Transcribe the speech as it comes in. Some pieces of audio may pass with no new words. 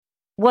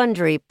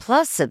Wondery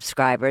Plus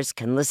subscribers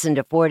can listen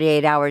to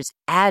 48 Hours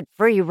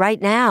ad-free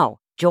right now.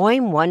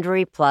 Join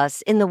Wondery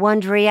Plus in the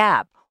Wondery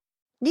app.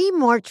 Need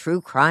more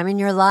true crime in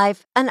your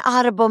life? An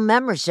Audible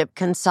membership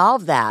can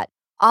solve that.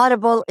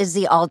 Audible is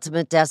the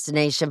ultimate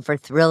destination for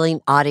thrilling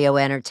audio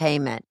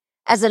entertainment.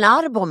 As an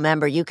Audible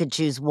member, you can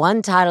choose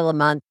one title a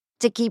month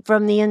to keep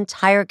from the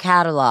entire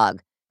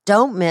catalog.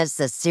 Don't miss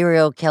The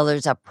Serial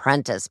Killer's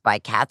Apprentice by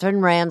Katherine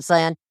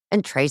Ramsland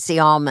and Tracey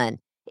Ullman.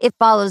 It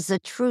follows the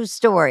true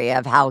story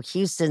of how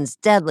Houston's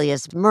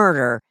deadliest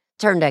murder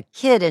turned a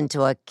kid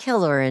into a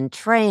killer in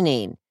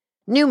training.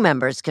 New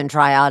members can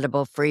try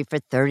Audible free for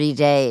 30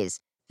 days.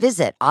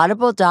 Visit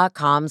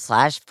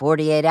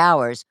audible.com/48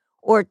 hours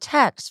or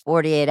text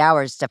 48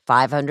 hours to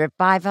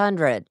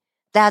 500-500.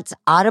 That's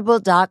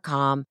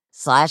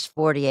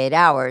audible.com/48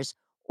 hours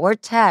or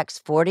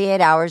text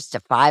 48 hours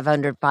to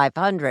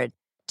 500-500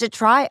 to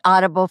try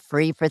Audible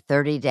free for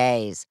 30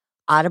 days.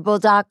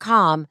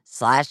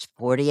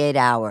 Audible.com/48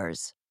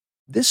 hours.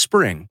 This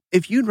spring,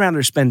 if you'd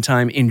rather spend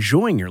time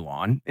enjoying your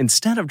lawn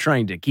instead of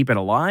trying to keep it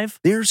alive,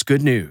 there's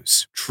good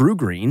news. True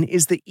Green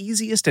is the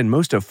easiest and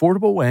most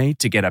affordable way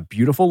to get a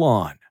beautiful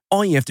lawn.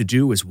 All you have to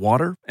do is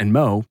water and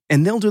mow,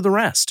 and they'll do the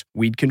rest.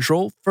 Weed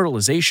control,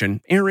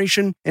 fertilization,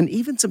 aeration, and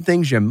even some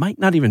things you might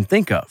not even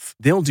think of.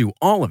 They'll do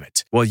all of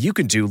it, while you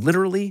can do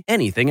literally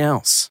anything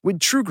else.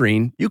 With True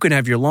Green, you can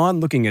have your lawn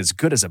looking as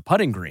good as a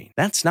putting green.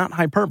 That's not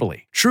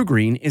hyperbole. True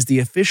Green is the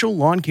official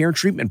lawn care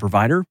treatment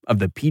provider of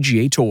the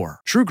PGA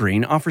Tour. True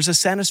Green offers a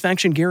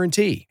satisfaction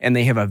guarantee, and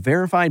they have a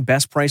verified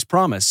best price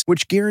promise,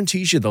 which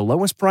guarantees you the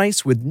lowest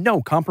price with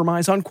no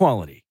compromise on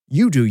quality.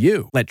 You do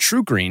you. Let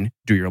True Green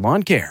do your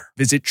lawn care.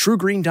 Visit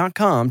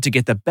TrueGreen.com to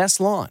get the best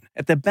lawn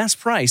at the best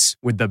price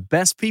with the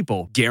best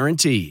people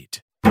guaranteed.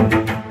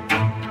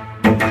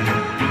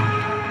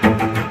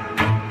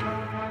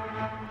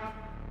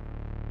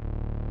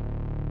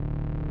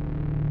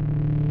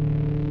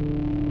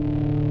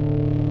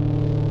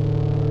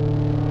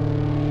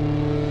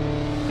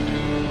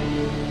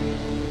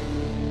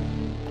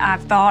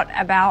 I've thought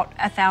about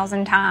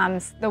 1,000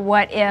 times the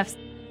what ifs,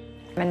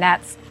 and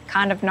that's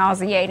kind of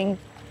nauseating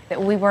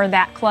that we were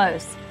that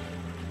close.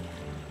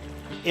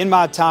 In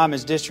my time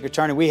as district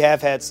attorney, we have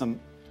had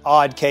some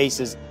odd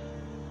cases.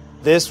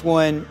 This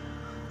one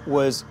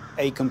was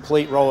a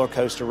complete roller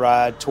coaster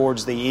ride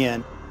towards the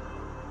end.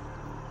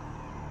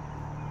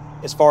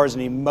 As far as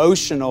an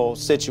emotional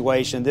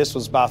situation, this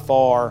was by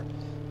far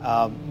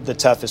the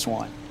toughest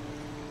one.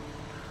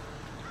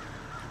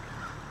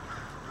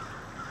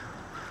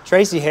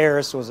 Tracey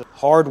Harris was a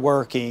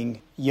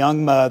hardworking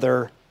young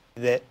mother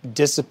that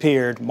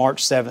disappeared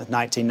March 7th,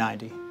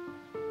 1990.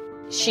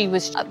 She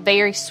was a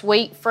very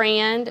sweet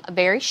friend, a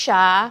very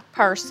shy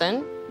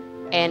person,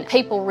 and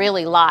people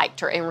really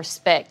liked her and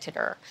respected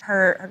her.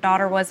 Her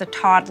daughter was a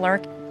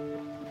toddler,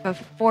 a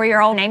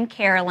 4-year-old named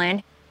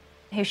Carolyn,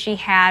 who she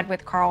had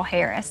with Carl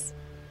Harris.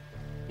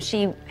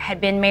 She had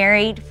been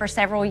married for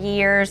several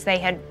years. They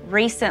had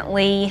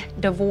recently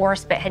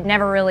divorced, but had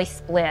never really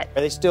split.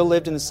 They still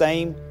lived in the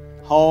same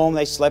home.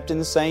 They slept in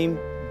the same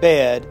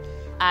bed.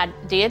 I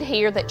did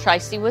hear that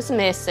Tracey was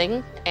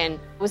missing and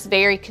was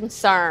very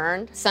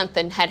concerned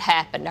something had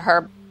happened to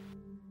her.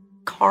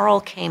 Carl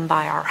came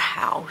by our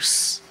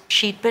house.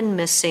 She'd been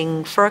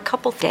missing for a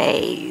couple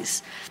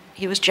days.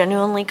 He was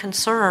genuinely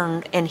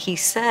concerned, and he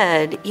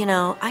said, you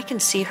know, I can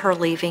see her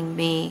leaving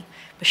me,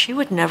 but she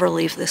would never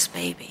leave this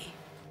baby.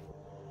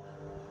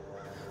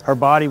 Her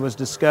body was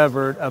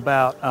discovered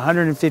about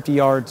 150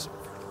 yards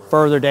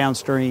further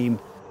downstream,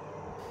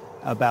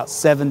 about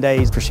 7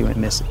 days before she went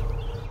missing.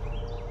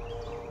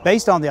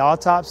 Based on the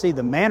autopsy,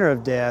 the manner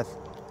of death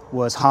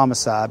was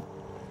homicide.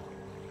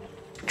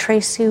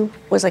 Tracey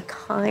was a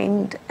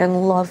kind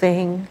and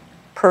loving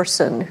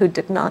person who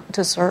did not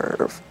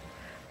deserve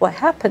what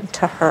happened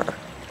to her.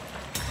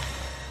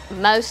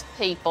 Most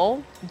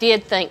people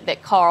did think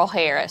that Carl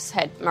Harris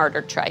had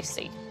murdered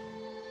Tracey.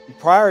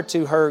 Prior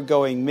to her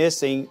going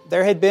missing,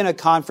 there had been a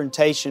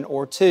confrontation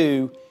or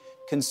two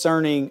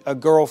concerning a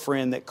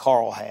girlfriend that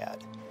Carl had.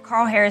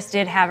 Carl Harris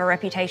did have a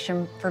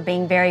reputation for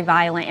being very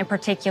violent, in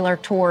particular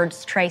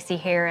towards Tracey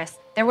Harris.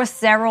 There were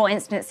several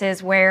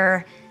instances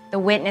where the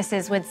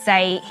witnesses would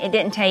say it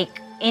didn't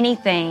take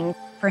anything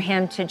for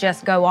him to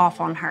just go off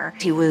on her.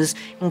 He was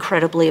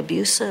incredibly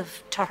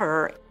abusive to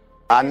her.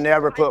 I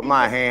never put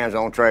my hands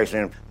on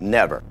Tracey,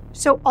 never.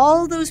 So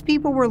all those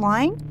people were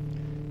lying?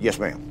 Yes,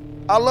 ma'am.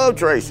 I love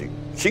Tracey.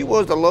 She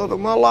was the love of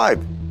my life.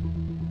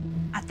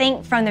 I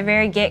think from the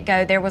very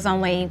get-go, there was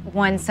only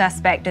one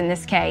suspect in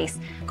this case,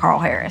 Carl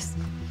Harris.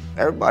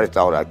 Everybody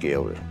thought I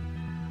killed her.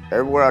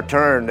 Everywhere I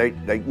turned, you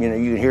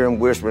could hear them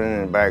whispering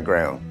in the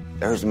background.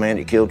 There's the man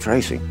that killed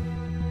Tracey.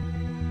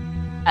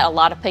 A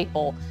lot of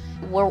people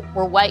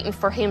were waiting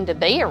for him to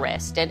be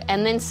arrested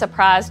and then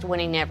surprised when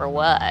he never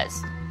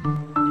was.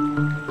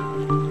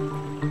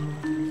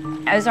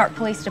 Ozark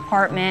Police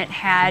Department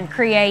had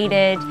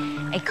created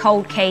a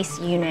cold case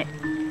unit.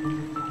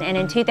 And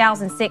in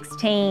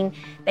 2016,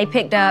 they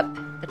picked up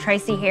the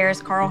Tracey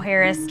Harris, Carl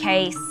Harris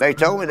case. They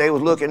told me they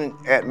was looking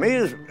at me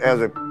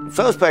as a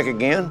suspect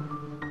again,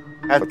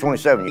 After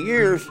 27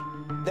 years.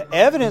 The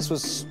evidence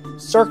was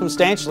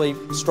circumstantially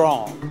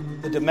strong.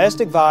 The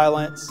domestic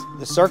violence,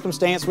 the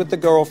circumstance with the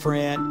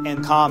girlfriend,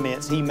 and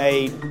comments he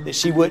made that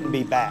she wouldn't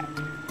be back.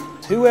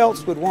 Who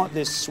else would want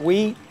this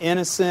sweet,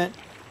 innocent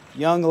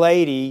young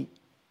lady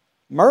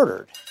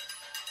murdered?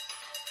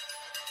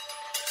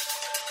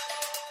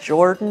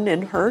 Jordan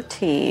and her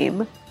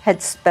team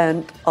had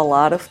spent a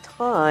lot of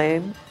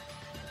time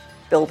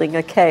building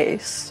a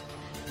case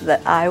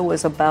that I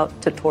was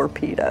about to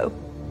torpedo.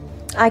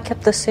 I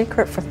kept the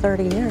secret for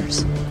 30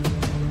 years.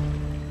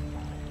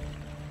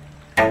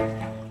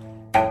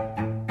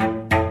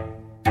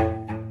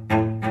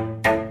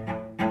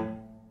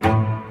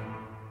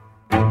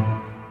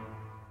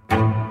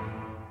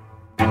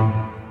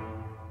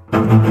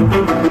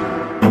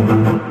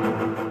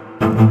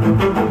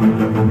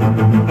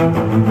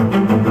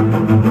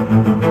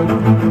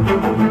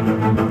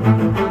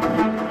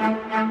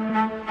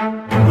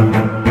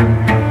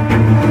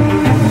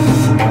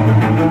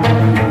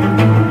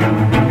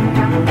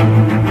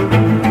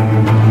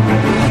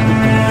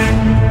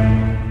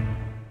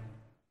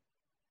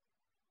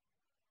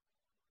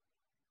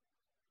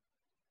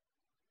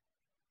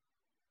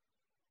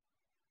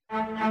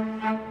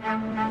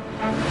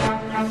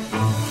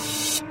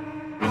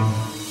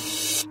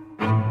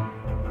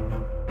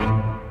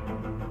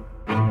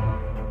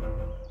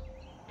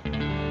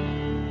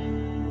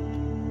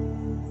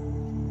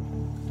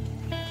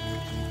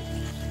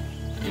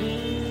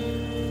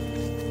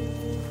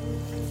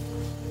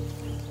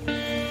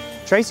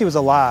 Tracey was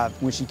alive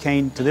when she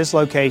came to this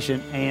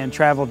location and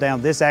traveled down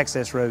this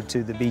access road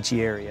to the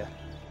beachy area.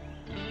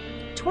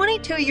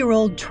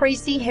 22-year-old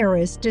Tracey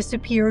Harris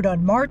disappeared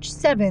on March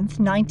 7,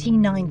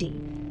 1990.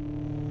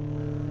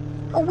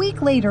 A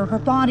week later, her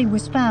body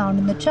was found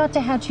in the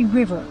Chattahoochee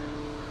River,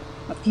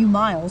 a few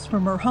miles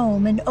from her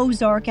home in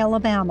Ozark,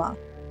 Alabama.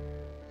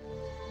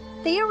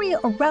 The area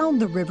around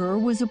the river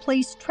was a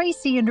place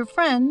Tracey and her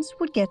friends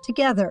would get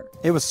together.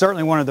 It was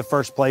certainly one of the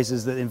first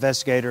places that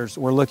investigators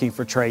were looking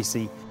for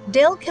Tracey.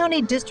 Dale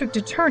County District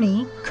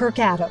Attorney Kirk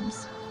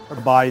Adams. Her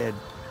body had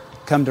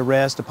come to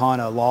rest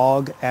upon a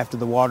log after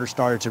the water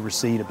started to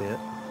recede a bit.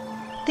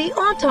 The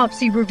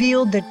autopsy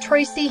revealed that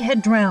Tracey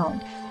had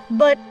drowned,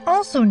 but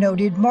also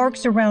noted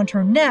marks around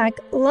her neck,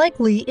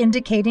 likely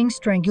indicating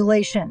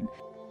strangulation.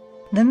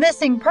 The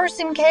missing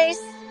person case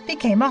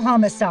became a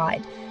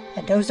homicide,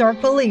 and Ozark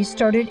police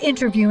started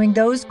interviewing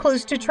those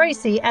close to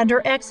Tracey and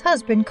her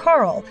ex-husband,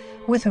 Carl,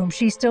 with whom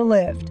she still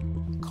lived.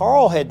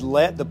 Carl had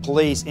let the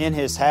police in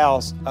his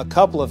house a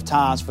couple of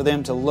times for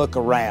them to look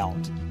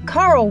around.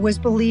 Carl was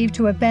believed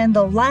to have been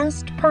the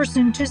last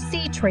person to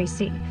see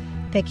Tracey,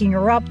 picking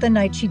her up the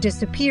night she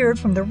disappeared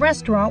from the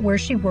restaurant where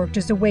she worked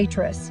as a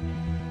waitress.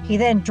 He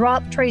then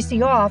dropped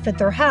Tracey off at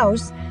their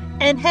house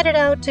and headed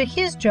out to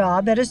his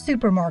job at a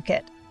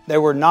supermarket. There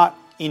were not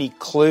any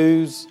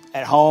clues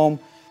at home.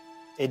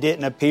 It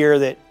didn't appear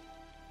that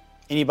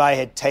anybody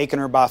had taken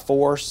her by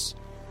force.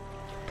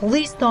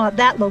 Police thought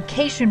that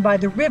location by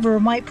the river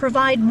might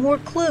provide more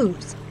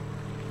clues.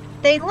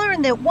 They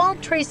learned that while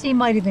Tracey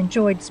might have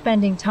enjoyed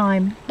spending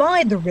time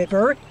by the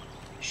river,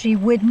 she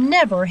would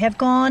never have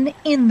gone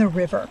in the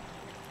river.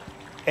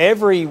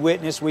 Every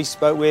witness we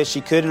spoke with,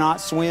 she could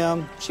not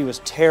swim. She was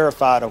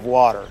terrified of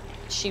water.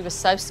 She was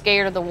so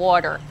scared of the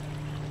water.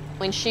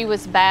 When she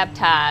was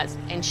baptized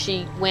and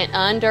she went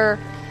under,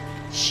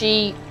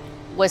 she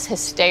was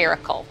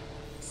hysterical.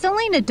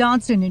 Selena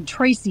Dodson and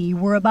Tracey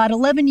were about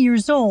 11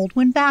 years old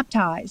when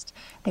baptized.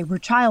 They were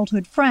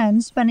childhood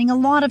friends, spending a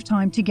lot of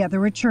time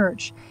together at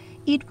church.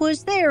 It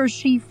was there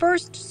she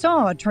first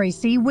saw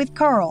Tracey with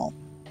Carl.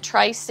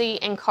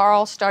 Tracey and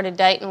Carl started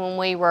dating when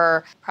we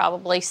were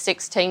probably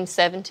 16,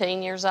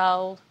 17 years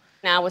old.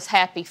 And I was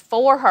happy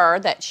for her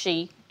that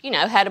she,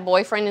 had a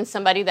boyfriend and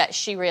somebody that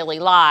she really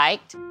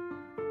liked.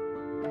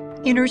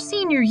 In her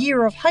senior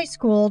year of high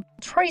school,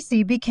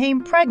 Tracey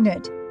became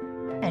pregnant,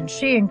 and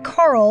she and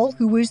Carl,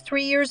 who was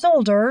 3 years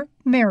older,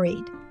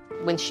 married.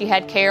 When she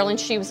had Carolyn,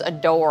 she was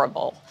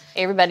adorable.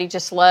 Everybody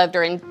just loved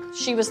her, and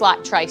she was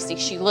like Tracey.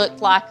 She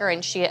looked like her,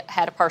 and she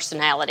had a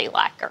personality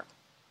like her.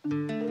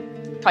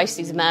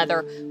 Tracey's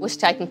mother was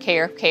taking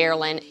care of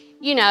Carolyn.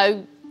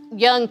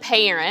 Young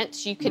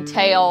parents, you could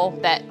tell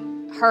that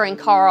her and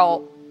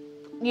Carl,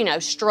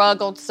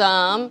 struggled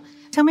some.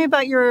 Tell me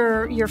about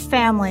your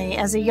family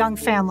as a young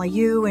family,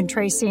 you and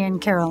Tracey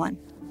and Carolyn.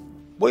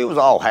 We was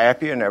all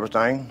happy and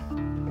everything.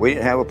 We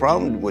didn't have a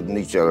problem with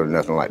each other or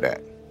nothing like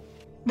that.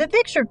 The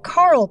picture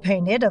Carl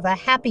painted of a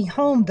happy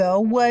home, though,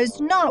 was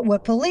not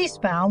what police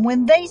found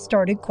when they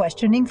started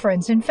questioning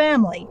friends and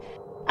family.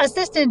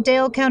 Assistant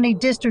Dale County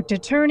District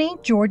Attorney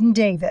Jordan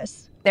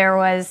Davis. There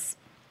was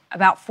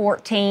about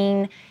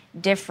 14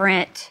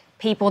 different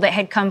people that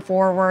had come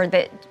forward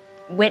that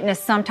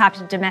witnessed some type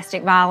of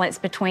domestic violence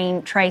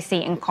between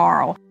Tracey and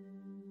Carl.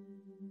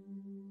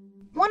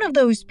 One of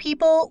those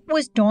people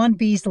was Dawn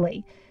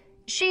Beasley.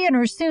 She and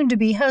her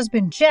soon-to-be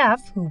husband,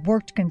 Jeff, who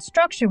worked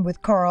construction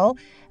with Carl,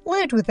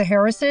 lived with the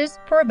Harrises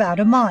for about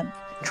a month.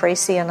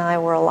 Tracey and I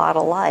were a lot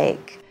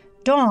alike.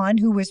 Dawn,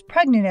 who was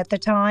pregnant at the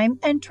time,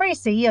 and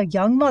Tracey, a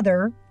young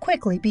mother,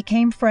 quickly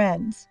became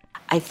friends.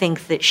 I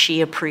think that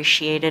she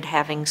appreciated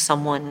having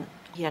someone,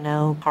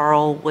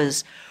 Carl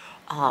was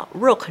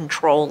real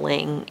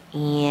controlling,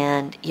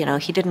 and,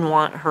 he didn't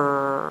want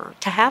her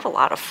to have a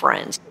lot of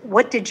friends.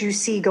 What did you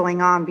see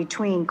going on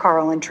between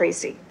Carl and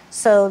Tracey?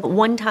 So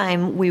one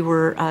time we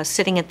were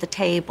sitting at the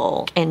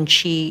table, and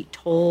she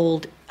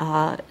told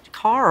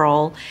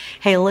Carl,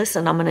 hey,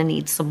 listen, I'm going to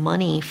need some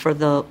money for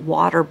the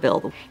water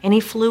bill. And he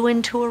flew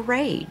into a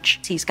rage.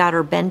 He's got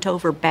her bent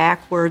over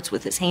backwards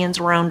with his hands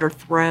around her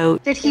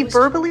throat. Did he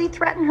verbally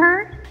threaten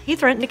her? He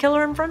threatened to kill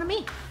her in front of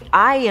me.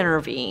 I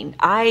intervened.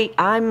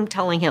 I'm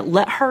telling him,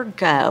 let her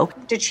go.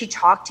 Did she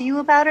talk to you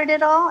about it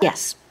at all?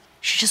 Yes.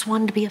 She just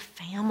wanted to be a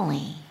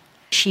family.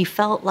 She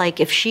felt like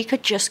if she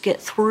could just get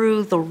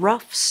through the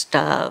rough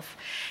stuff,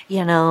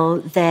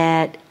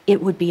 that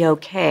it would be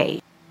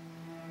okay.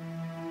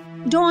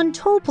 Dawn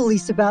told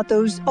police about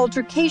those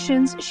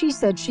altercations she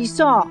said she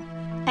saw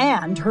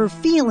and her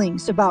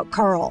feelings about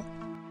Carl.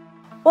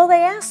 Well,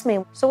 they asked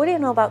me, so what do you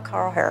know about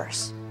Carl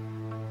Harris?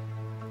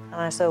 And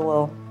I said,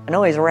 well, I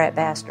know he's a rat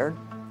bastard.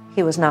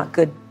 He was not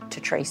good to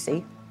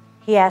Tracey.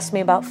 He asked me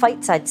about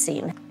fights I'd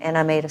seen, and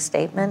I made a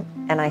statement,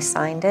 and I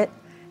signed it,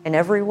 and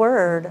every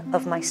word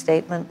of my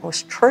statement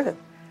was true.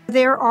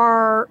 There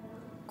are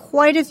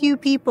quite a few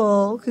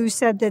people who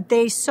said that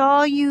they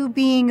saw you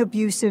being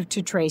abusive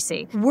to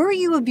Tracey. Were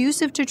you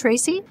abusive to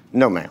Tracey?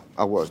 No, ma'am,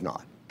 I was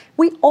not.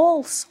 We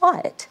all saw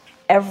it.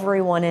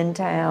 Everyone in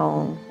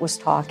town was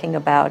talking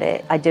about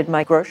it. I did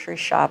my grocery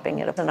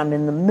shopping, and I'm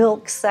in the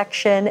milk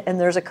section, and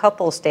there's a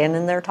couple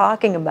standing there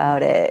talking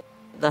about it.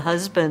 The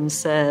husband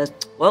said,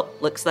 well,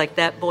 looks like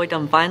that boy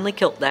done finally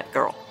killed that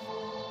girl.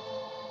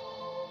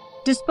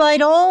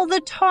 Despite all the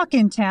talk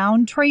in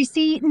town,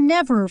 Tracey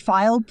never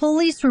filed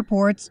police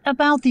reports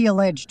about the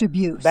alleged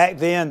abuse. Back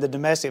then, the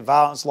domestic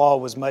violence law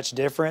was much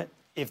different.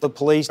 If the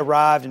police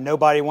arrived and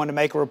nobody wanted to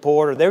make a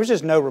report, or there was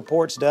just no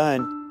reports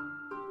done.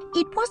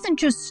 It wasn't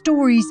just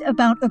stories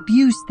about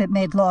abuse that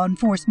made law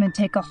enforcement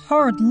take a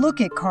hard look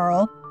at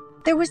Carl.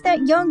 There was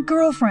that young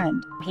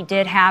girlfriend. He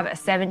did have a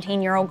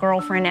 17-year-old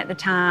girlfriend at the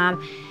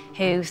time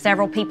who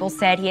several people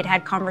said he had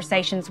had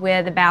conversations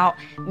with about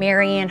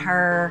marrying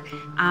her,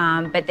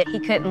 but that he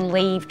couldn't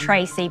leave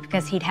Tracey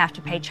because he'd have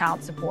to pay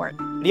child support.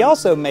 He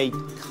also made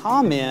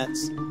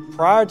comments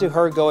prior to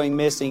her going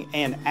missing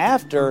and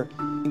after,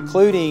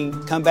 including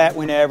come back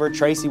whenever,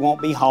 Tracey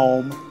won't be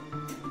home.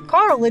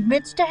 Carl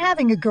admits to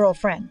having a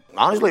girlfriend.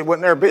 Honestly, it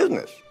wasn't their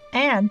business.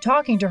 And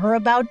talking to her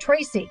about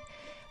Tracey,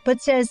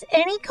 but says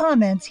any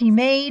comments he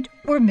made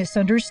were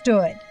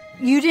misunderstood.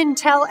 You didn't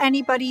tell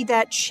anybody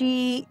that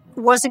she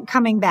wasn't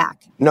coming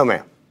back? No,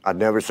 ma'am. I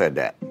never said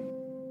that.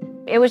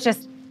 It was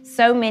just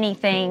so many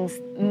things,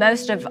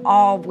 most of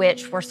all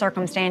which were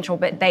circumstantial,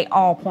 but they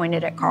all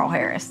pointed at Carl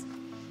Harris.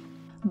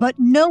 But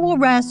no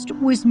arrest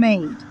was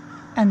made,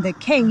 and the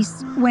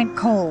case went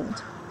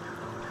cold.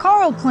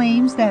 Carl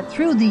claims that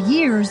through the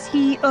years,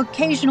 he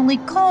occasionally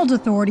called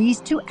authorities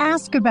to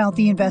ask about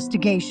the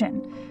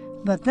investigation,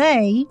 but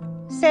they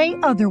say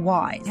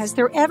otherwise. Has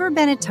there ever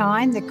been a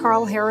time that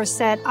Carl Harris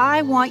said,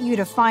 I want you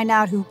to find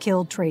out who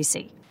killed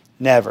Tracey?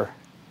 Never.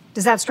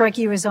 Does that strike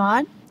you as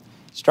odd?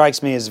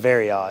 Strikes me as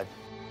very odd.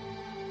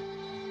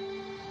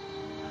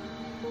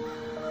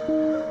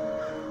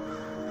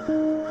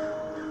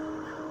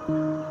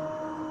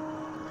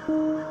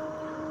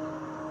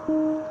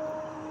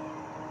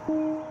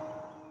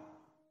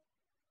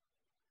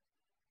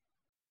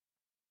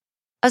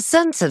 A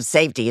sense of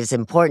safety is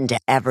important to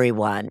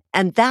everyone,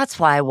 and that's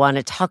why I want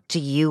to talk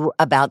to you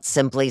about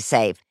Simply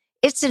Safe.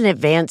 It's an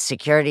advanced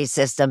security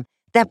system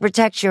that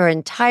protects your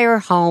entire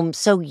home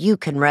so you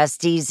can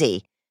rest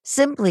easy.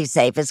 Simply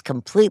Safe is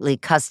completely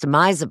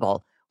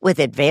customizable with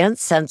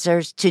advanced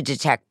sensors to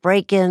detect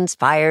break-ins,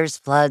 fires,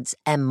 floods,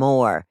 and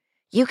more.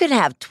 You can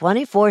have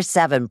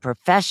 24/7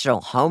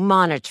 professional home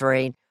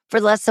monitoring for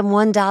less than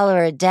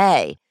 $1 a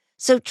day.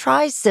 So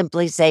try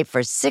Simply Safe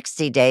for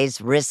 60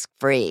 days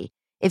risk-free.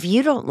 If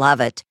you don't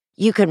love it,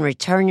 you can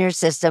return your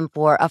system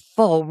for a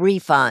full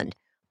refund.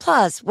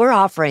 Plus, we're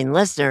offering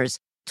listeners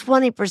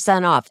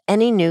 20% off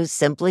any new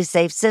Simply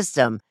Safe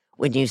system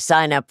when you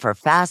sign up for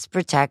Fast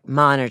Protect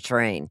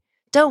monitoring.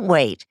 Don't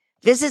wait.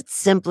 Visit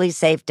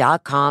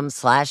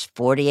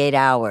simplysafe.com/48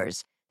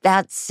 hours.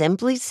 That's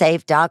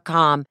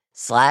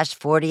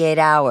simplysafe.com/48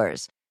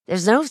 hours.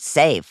 There's no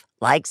safe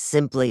like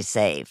Simply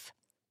Safe.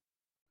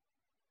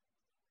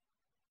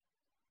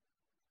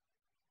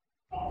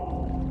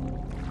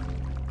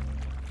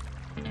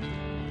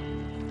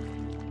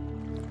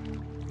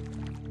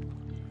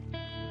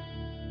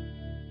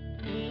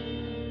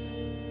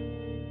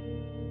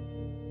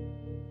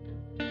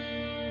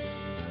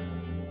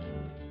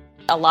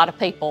 A lot of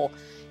people,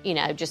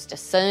 just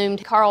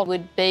assumed Carl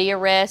would be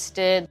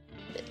arrested,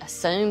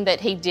 assumed that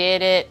he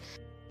did it,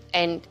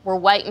 and were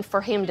waiting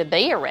for him to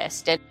be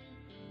arrested.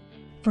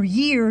 For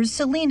years,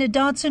 Selena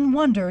Dodson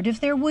wondered if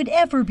there would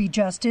ever be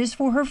justice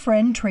for her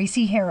friend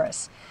Tracey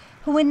Harris,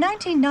 who in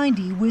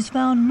 1990 was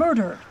found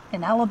murdered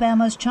in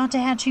Alabama's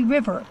Chattahoochee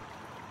River.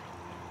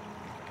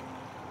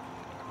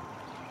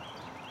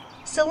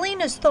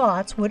 Selena's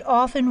thoughts would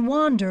often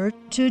wander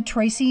to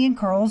Tracey and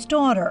Carl's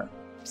daughter.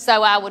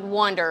 So I would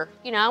wonder,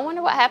 I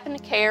wonder what happened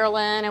to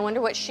Carolyn. I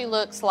wonder what she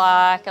looks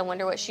like. I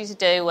wonder what she's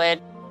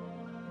doing.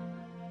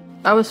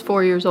 I was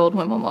 4 years old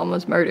when my mom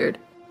was murdered.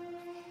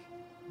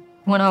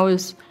 When I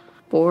was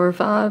 4 or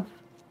 5,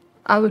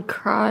 I would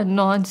cry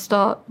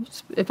nonstop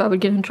if I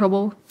would get in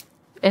trouble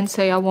and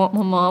say, I want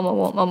my mom, I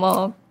want my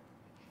mom.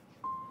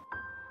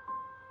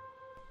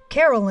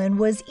 Carolyn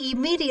was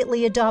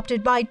immediately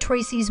adopted by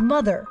Tracey's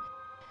mother.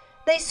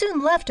 They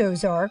soon left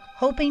Ozark,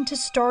 hoping to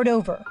start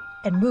over,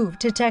 and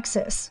moved to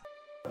Texas.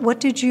 What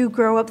did you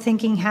grow up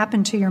thinking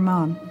happened to your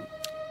mom?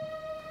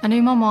 I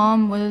knew my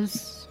mom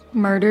was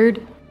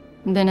murdered.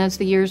 And then as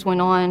the years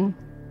went on,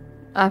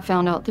 I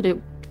found out that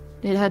it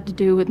had to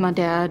do with my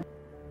dad.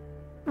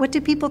 What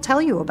did people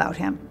tell you about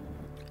him?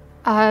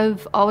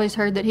 I've always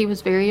heard that he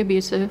was very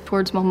abusive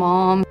towards my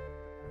mom,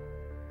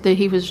 that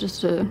he was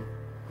just a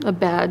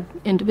bad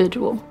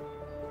individual.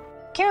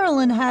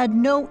 Carolyn had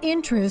no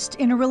interest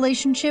in a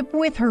relationship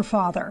with her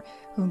father,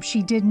 whom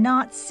she did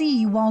not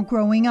see while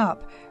growing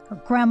up.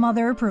 Her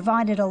grandmother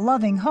provided a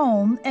loving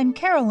home, and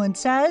Carolyn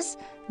says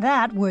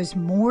that was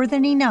more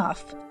than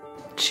enough.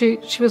 She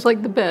was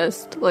like the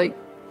best. Like,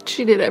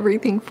 she did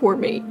everything for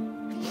me.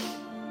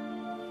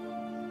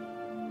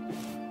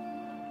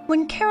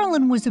 When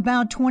Carolyn was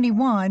about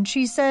 21,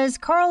 she says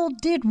Carl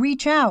did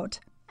reach out,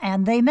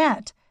 and they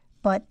met,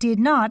 but did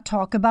not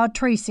talk about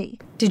Tracey.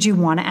 Did you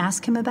want to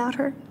ask him about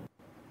her?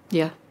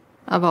 Yeah,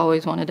 I've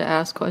always wanted to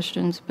ask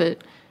questions,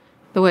 but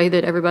the way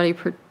that everybody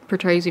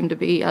portrays him to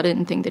be, I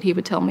didn't think that he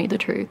would tell me the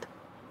truth.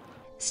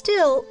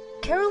 Still,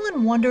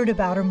 Carolyn wondered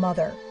about her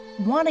mother,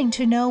 wanting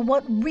to know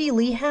what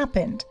really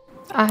happened.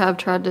 I have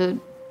tried to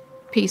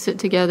piece it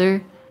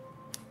together.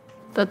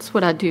 That's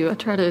what I do. I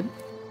try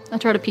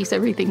to piece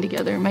everything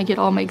together and make it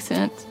all make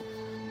sense.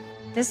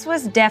 This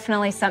was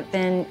definitely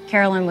something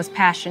Carolyn was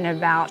passionate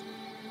about.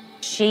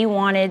 She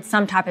wanted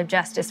some type of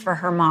justice for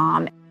her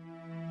mom.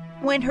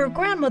 When her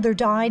grandmother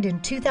died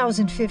in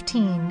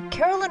 2015,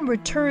 Carolyn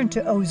returned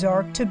to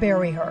Ozark to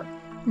bury her,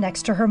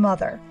 next to her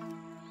mother.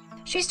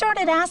 She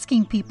started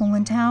asking people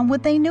in town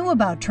what they knew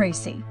about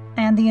Tracey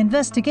and the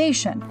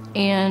investigation.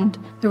 And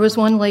there was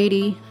one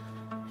lady,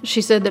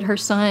 she said that her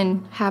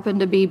son happened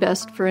to be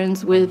best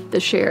friends with the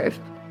sheriff.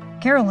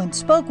 Carolyn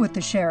spoke with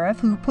the sheriff,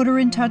 who put her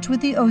in touch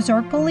with the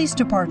Ozark Police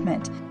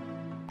Department.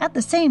 At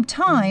the same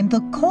time,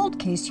 the cold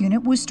case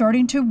unit was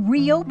starting to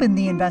reopen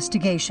the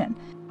investigation.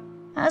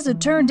 As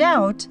it turned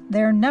out,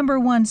 their number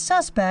one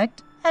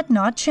suspect had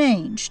not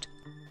changed.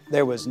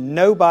 There was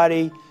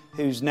nobody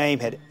whose name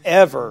had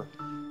ever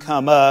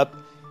come up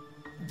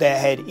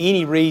that had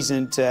any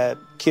reason to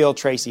kill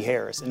Tracey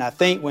Harris. And I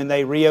think when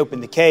they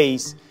reopened the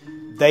case,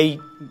 they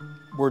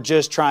were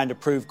just trying to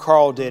prove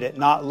Carl did it,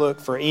 not look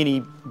for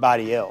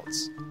anybody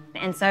else.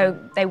 And so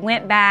they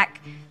went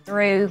back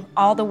through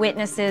all the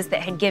witnesses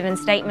that had given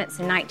statements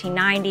in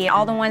 1990,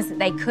 all the ones that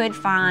they could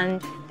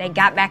find, they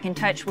got back in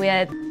touch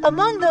with.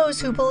 Among those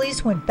who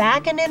police went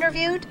back and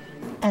interviewed,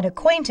 an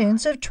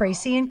acquaintance of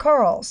Tracey and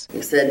Carl's.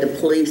 He said the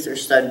police are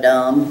so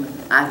dumb,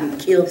 I can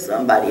kill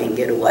somebody and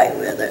get away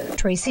with it.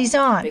 Tracey's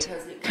aunt.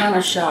 Because it kind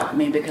of shocked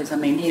me because,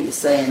 he was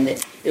saying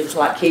that it was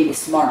like he was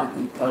smarter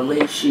than the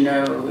police,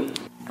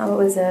 I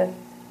was a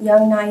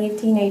young,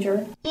 naive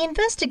teenager.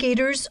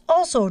 Investigators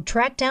also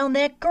tracked down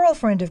that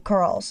girlfriend of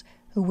Carl's,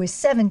 who was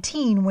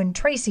 17 when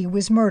Tracey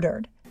was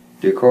murdered.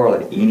 Did Carl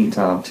at any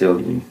time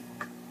tell you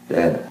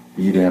that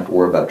you didn't have to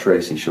worry about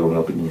Tracey showing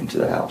up again to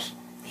the house?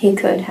 He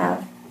could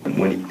have. And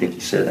when do you think he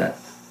said that?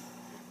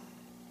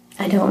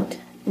 I don't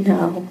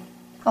know.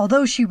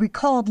 Although she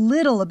recalled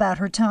little about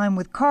her time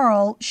with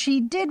Carl, she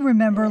did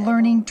remember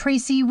learning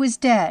Tracey was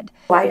dead.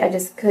 I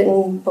just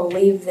couldn't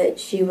believe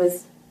that she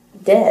was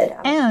dead.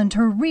 And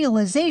her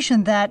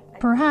realization that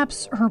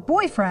perhaps her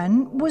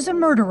boyfriend was a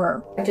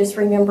murderer. I just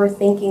remember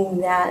thinking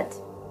that,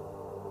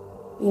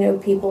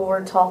 people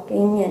were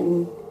talking,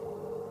 and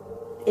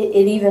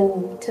it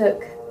even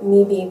took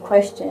me being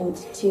questioned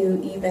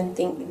to even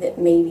think that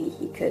maybe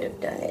he could have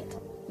done it.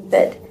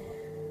 But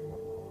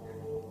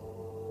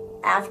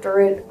after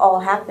it all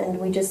happened,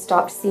 we just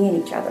stopped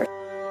seeing each other.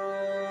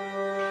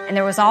 And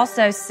there was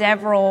also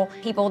several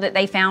people that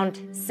they found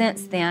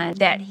since then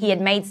that he had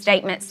made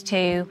statements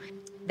to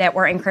that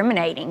were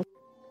incriminating.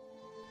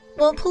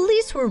 While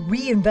police were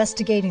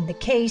reinvestigating the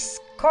case,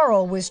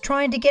 Carl was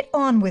trying to get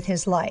on with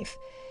his life.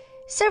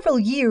 Several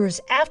years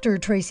after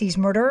Tracey's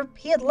murder,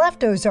 he had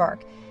left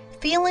Ozark,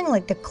 feeling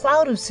like the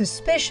cloud of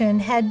suspicion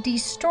had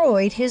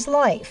destroyed his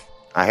life.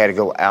 I had to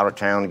go out of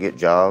town to get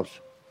jobs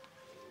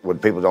when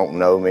people don't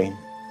know me.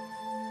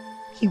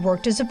 He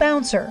worked as a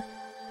bouncer,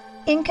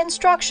 in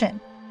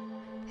construction,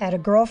 had a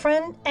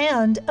girlfriend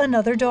and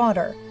another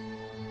daughter.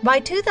 By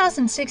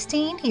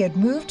 2016, he had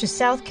moved to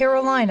South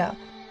Carolina,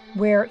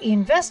 where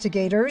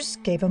investigators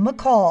gave him a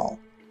call.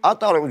 I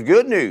thought it was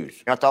good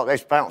news. I thought they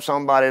found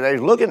somebody they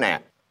was looking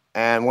at.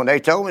 And when they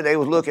told me they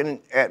was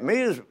looking at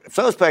me as a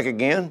suspect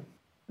again,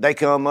 they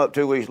come up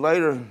 2 weeks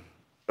later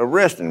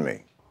arresting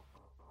me.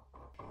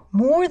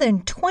 More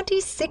than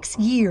 26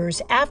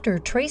 years after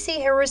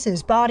Tracey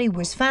Harris's body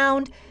was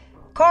found,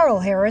 Carl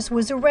Harris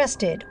was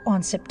arrested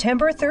on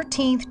September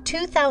 13,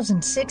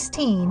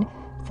 2016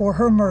 for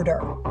her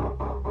murder.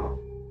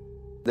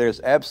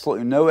 There's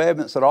absolutely no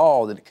evidence at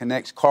all that it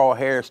connects Carl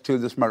Harris to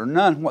this murder,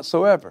 none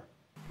whatsoever.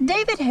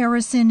 David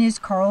Harrison is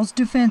Carl's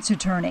defense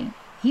attorney.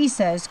 He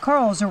says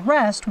Carl's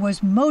arrest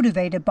was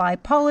motivated by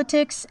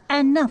politics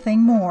and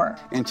nothing more.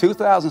 In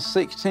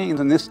 2016,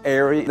 in this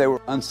area, there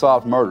were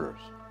unsolved murders.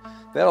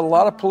 They had a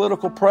lot of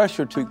political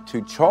pressure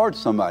to charge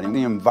somebody.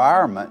 The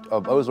environment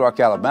of Ozark,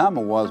 Alabama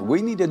was,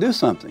 we need to do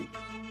something.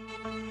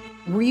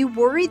 Were you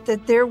worried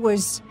that there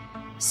was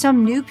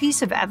some new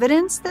piece of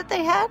evidence that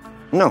they had?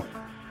 No,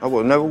 I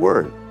was never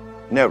worried.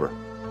 Never.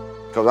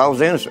 Because I was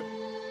innocent.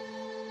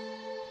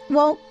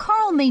 While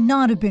Carl may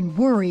not have been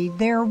worried,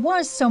 there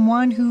was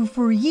someone who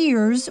for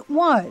years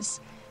was.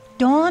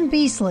 Dawn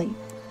Beasley,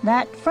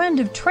 that friend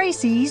of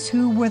Tracey's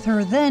who, with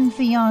her then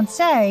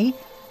fiancé,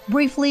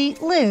 briefly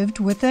lived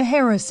with the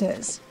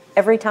Harrises.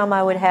 Every time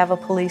I would have a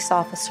police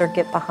officer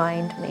get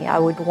behind me, I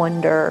would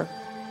wonder,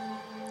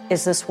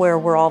 is this where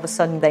all of a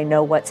sudden they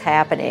know what's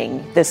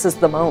happening? This is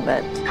the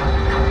moment.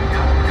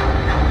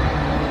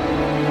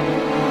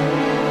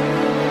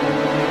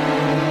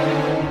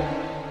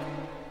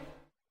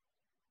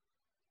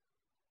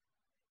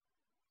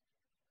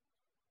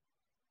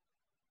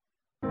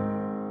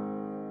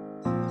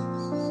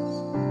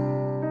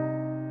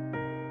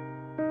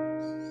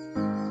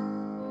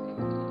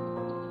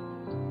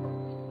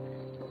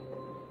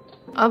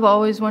 I've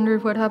always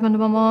wondered what happened to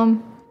my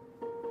mom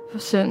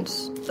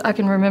since I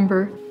can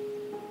remember.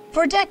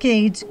 For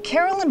decades,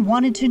 Carolyn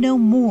wanted to know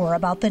more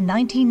about the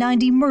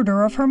 1990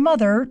 murder of her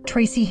mother,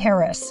 Tracey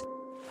Harris.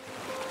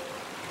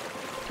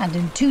 And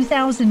in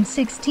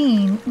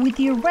 2016, with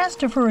the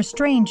arrest of her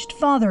estranged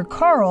father,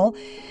 Carl,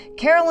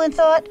 Carolyn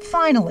thought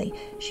finally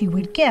she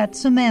would get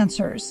some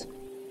answers.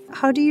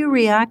 How do you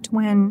react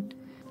when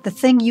the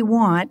thing you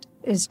want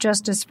is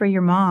justice for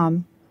your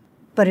mom,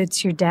 but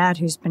it's your dad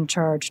who's been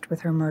charged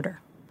with her murder?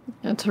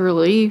 It's a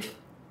relief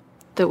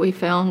that we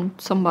found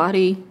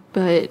somebody,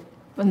 but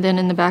then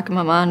in the back of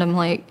my mind, I'm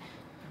like,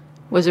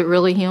 was it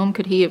really him?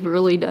 Could he have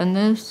really done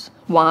this?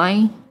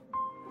 Why?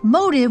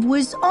 Motive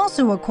was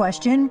also a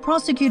question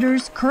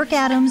prosecutors Kirk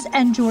Adams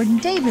and Jordan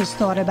Davis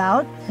thought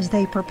about as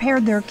they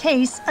prepared their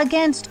case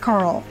against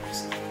Carl.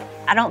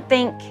 I don't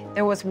think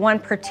there was one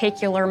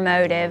particular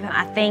motive.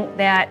 I think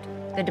that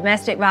the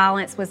domestic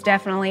violence was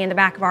definitely in the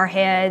back of our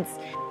heads,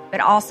 but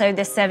also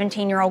this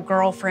 17-year-old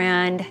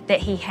girlfriend that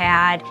he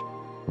had.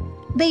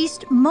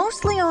 Based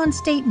mostly on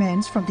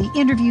statements from the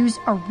interviews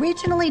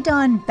originally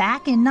done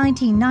back in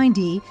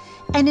 1990,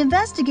 an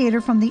investigator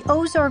from the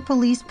Ozark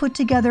Police put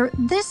together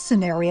this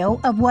scenario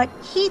of what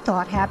he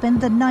thought happened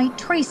the night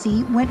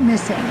Tracey went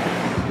missing.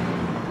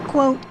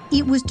 Quote,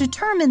 it was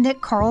determined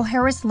that Carl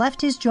Harris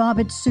left his job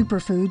at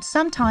Superfoods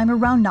sometime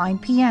around 9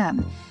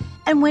 p.m.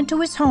 and went to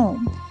his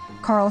home.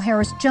 Carl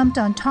Harris jumped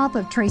on top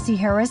of Tracey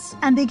Harris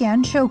and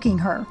began choking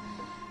her.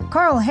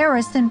 Carl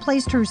Harris then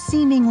placed her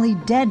seemingly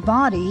dead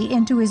body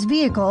into his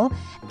vehicle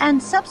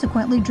and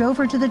subsequently drove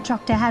her to the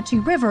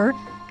Choctawhatchee River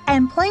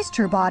and placed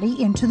her body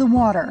into the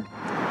water.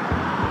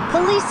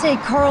 Police say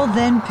Carl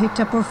then picked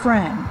up a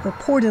friend,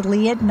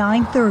 reportedly at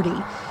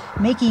 9:30.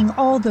 Making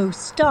all those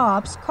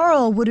stops,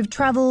 Carl would have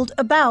traveled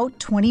about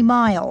 20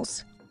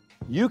 miles.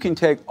 You can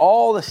take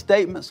all the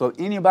statements of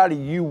anybody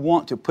you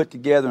want to put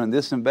together in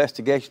this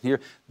investigation here.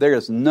 There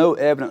is no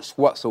evidence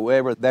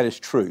whatsoever that is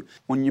true.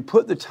 When you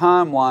put the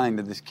timeline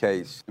to this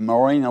case,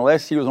 Maureen,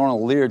 unless he was on a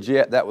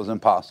Learjet, that was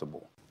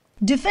impossible.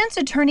 Defense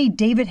attorney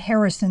David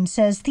Harrison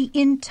says the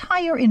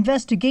entire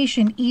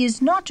investigation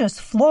is not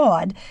just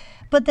flawed,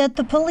 but that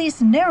the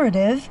police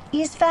narrative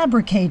is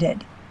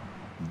fabricated.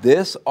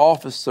 This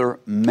officer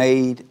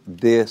made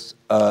this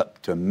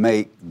up to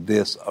make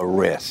this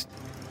arrest.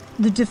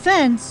 The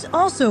defense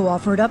also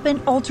offered up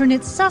an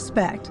alternate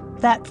suspect,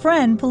 that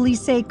friend police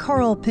say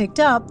Carl picked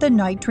up the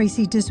night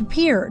Tracey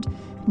disappeared,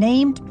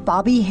 named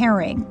Bobby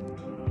Herring.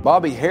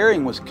 Bobby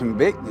Herring was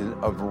convicted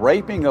of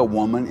raping a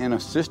woman in a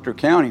sister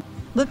county.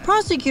 But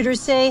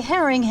prosecutors say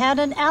Herring had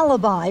an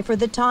alibi for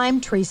the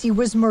time Tracey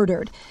was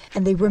murdered,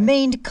 and they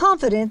remained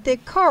confident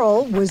that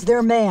Carl was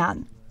their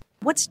man.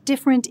 What's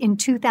different in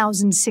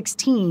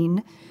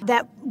 2016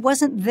 that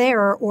wasn't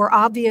there or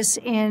obvious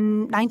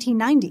in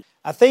 1990?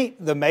 I think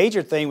the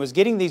major thing was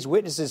getting these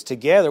witnesses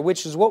together,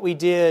 which is what we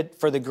did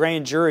for the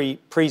grand jury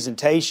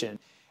presentation.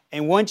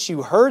 And once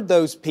you heard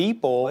those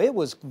people, it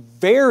was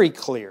very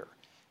clear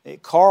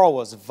that Carl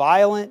was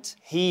violent.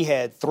 He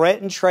had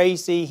threatened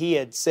Tracey. He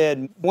had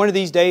said, one of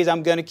these days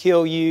I'm going to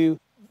kill you.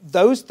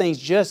 Those things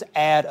just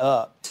add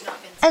up.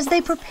 As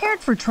they prepared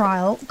for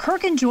trial,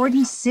 Kirk and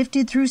Jordan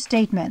sifted through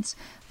statements,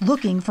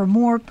 looking for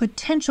more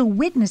potential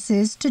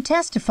witnesses to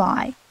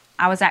testify.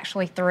 I was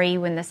actually 3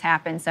 when this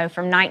happened, so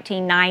from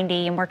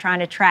 1990, and we're trying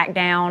to track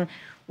down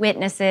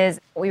witnesses.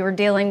 We were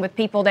dealing with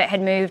people that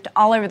had moved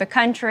all over the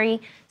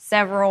country.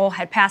 Several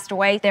had passed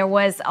away. There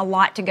was a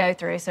lot to go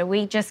through, so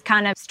we just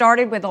kind of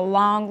started with a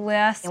long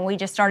list, and we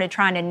just started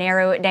trying to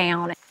narrow it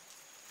down.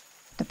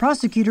 The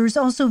prosecutors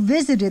also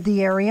visited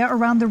the area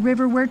around the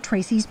river where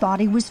Tracey's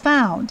body was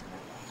found.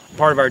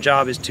 Part of our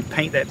job is to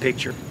paint that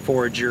picture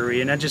for a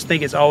jury, and I just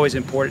think it's always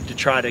important to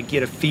try to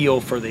get a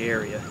feel for the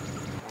area.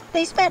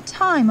 They spent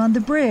time on the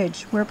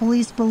bridge where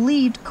police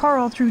believed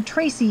Carl threw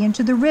Tracey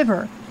into the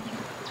river.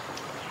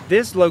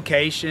 This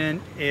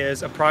location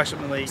is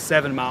approximately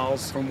 7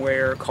 miles from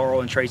where Carl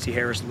and Tracey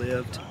Harris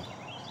lived.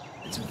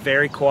 It's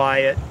very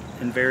quiet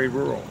and very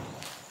rural.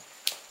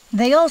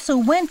 They also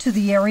went to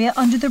the area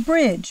under the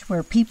bridge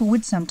where people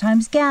would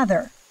sometimes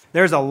gather.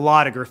 There's a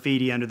lot of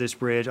graffiti under this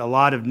bridge, a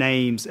lot of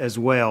names as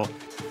well.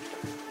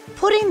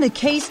 Putting the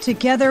case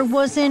together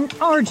was an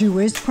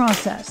arduous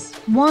process,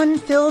 one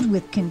filled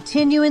with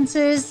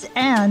continuances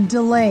and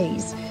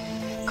delays.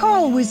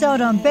 Carl was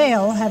out on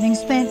bail, having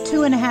spent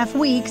 2.5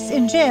 weeks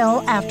in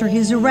jail after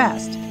his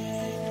arrest.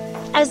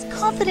 As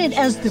confident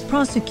as the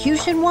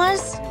prosecution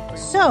was,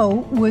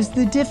 so was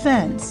the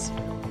defense.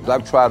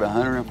 I've tried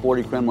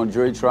 140 criminal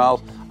jury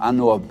trials. I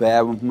know a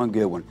bad one from a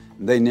good one.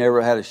 They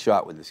never had a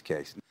shot with this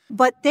case.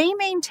 But they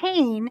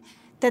maintain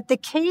that the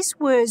case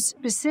was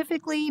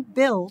specifically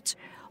built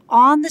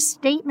on the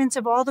statements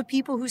of all the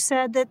people who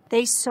said that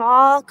they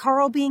saw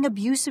Carl being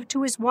abusive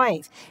to his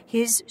wife,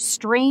 his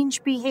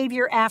strange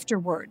behavior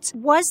afterwards.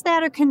 Was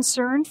that a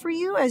concern for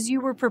you as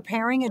you were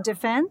preparing a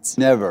defense?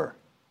 Never.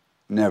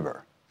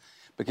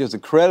 Because the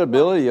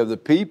credibility of the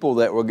people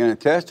that were going to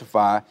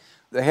testify,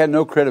 they had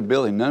no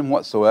credibility, none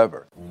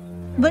whatsoever.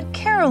 But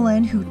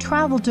Carolyn, who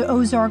traveled to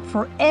Ozark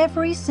for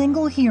every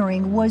single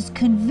hearing, was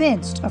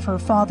convinced of her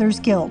father's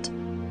guilt.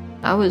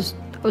 I was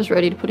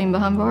ready to put him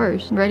behind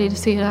bars, ready to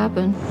see it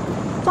happen.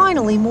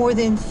 Finally, more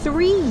than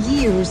 3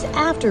 years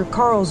after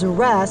Carl's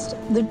arrest,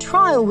 the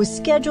trial was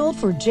scheduled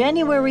for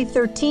January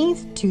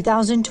 13th,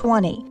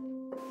 2020.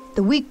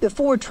 The week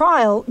before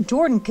trial,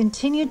 Jordan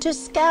continued to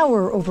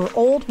scour over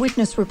old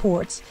witness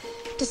reports,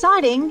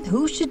 deciding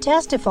who should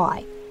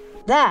testify.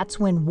 That's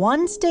when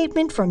one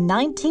statement from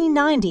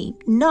 1990,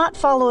 not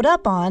followed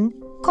up on,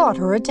 caught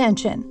her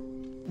attention.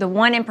 The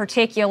one in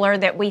particular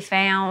that we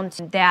found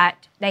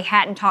that they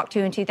hadn't talked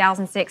to in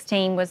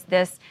 2016 was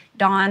this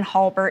Dawn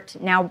Halbert,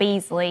 now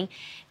Beasley,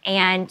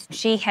 and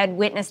she had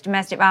witnessed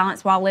domestic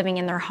violence while living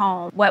in their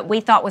home. What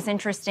we thought was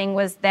interesting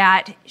was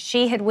that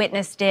she had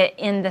witnessed it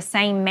in the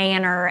same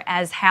manner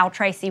as how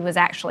Tracey was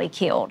actually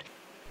killed.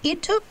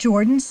 It took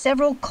Jordan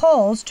several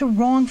calls to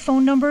wrong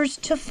phone numbers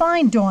to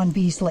find Dawn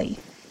Beasley.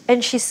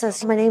 And she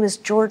says, "My name is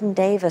Jordan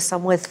Davis.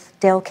 I'm with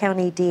Dale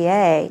County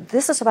DA.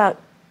 This is about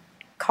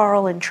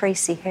Carl and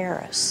Tracey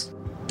Harris."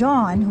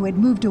 Dawn, who had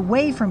moved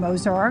away from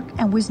Ozark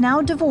and was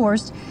now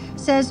divorced,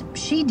 says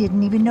she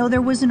didn't even know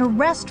there was an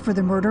arrest for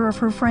the murder of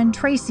her friend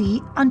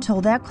Tracey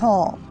until that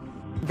call.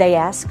 They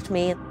asked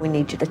me, "We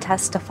need you to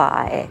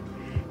testify."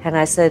 And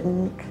I said,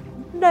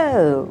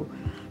 "No,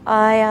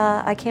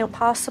 I can't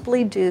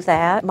possibly do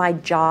that. My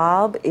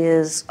job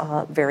is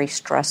very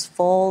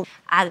stressful."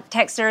 I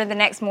texted her the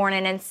next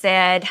morning and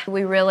said,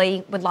 "We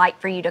really would like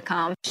for you to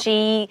come."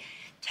 She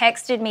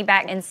texted me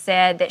back and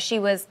said that she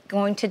was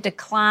going to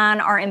decline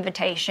our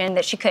invitation,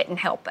 that she couldn't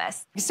help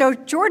us. So,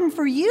 Jordan,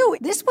 for you,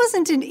 this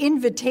wasn't an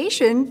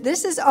invitation.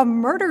 This is a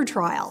murder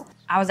trial.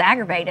 I was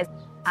aggravated.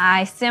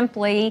 I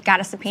simply got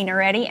a subpoena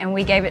ready, and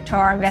we gave it to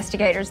our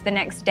investigators the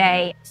next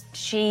day.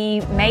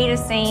 She made a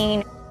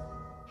scene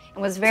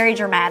and was very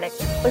dramatic.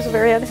 I was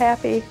very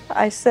unhappy.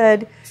 I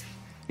said,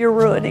 "You're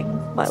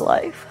ruining my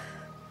life,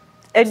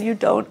 and you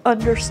don't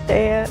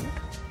understand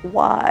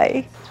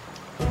why.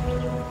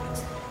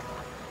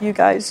 You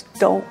guys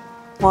don't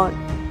want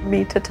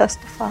me to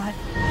testify."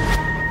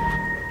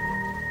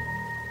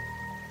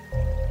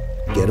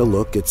 Get a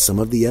look at some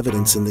of the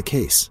evidence in the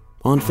case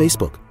on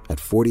Facebook at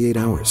 48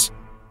 Hours.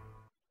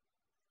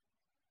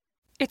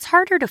 It's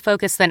harder to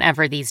focus than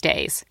ever these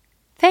days.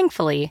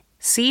 Thankfully,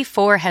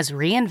 C4 has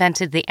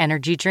reinvented the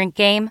energy drink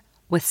game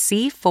with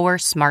C4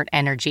 Smart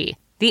Energy,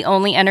 the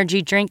only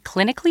energy drink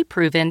clinically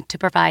proven to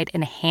provide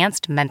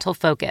enhanced mental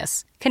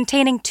focus,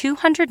 containing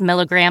 200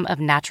 milligrams of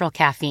natural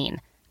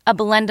caffeine, a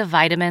blend of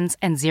vitamins,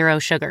 and zero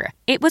sugar.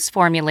 It was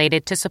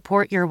formulated to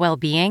support your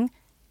well-being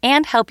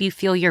and help you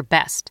feel your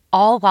best,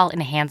 all while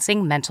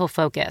enhancing mental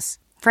focus.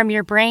 From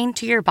your brain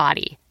to your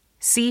body,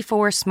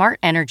 C4 Smart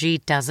Energy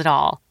does it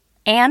all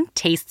and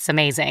tastes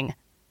amazing.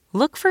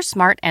 Look for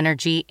Smart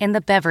Energy in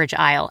the beverage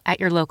aisle at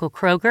your local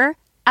Kroger,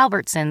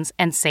 Albertsons,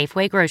 and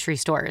Safeway grocery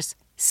stores.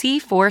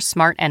 C4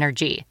 Smart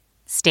Energy.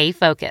 Stay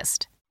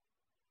focused.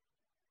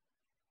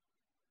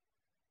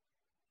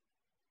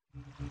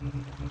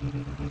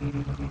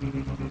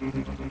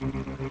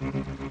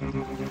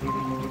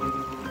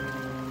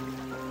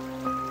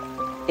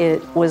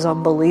 It was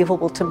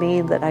unbelievable to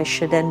me that I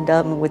should end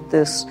up with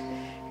this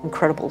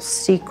incredible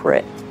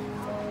secret.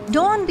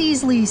 Dawn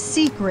Beasley's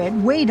secret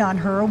weighed on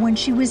her when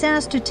she was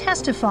asked to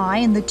testify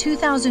in the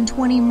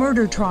 2020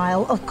 murder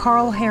trial of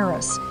Carl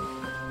Harris.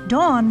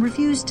 Dawn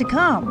refused to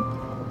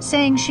come,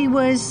 saying she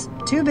was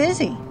too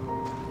busy.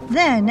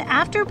 Then,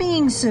 after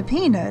being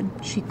subpoenaed,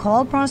 she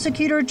called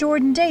prosecutor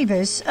Jordan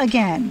Davis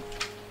again.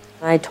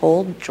 I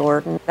told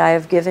Jordan, I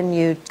have given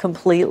you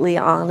completely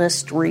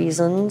honest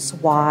reasons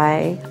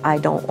why I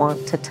don't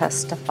want to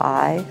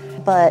testify,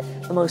 but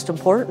the most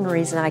important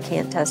reason I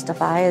can't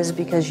testify is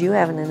because you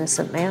have an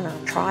innocent man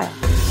on trial.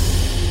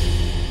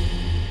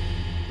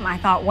 I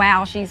thought,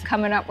 wow, she's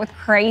coming up with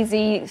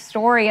crazy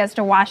story as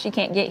to why she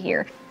can't get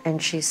here.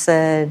 And she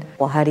said,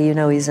 well, how do you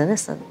know he's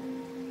innocent?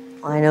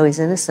 Well, I know he's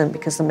innocent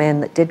because the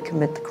man that did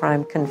commit the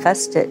crime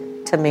confessed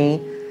it to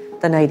me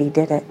the night he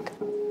did it.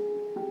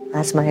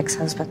 That's my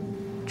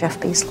ex-husband,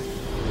 Jeff Beasley.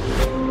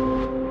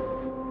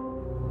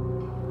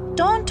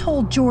 Dawn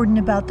told Jordan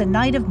about the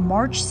night of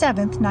March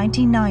 7th,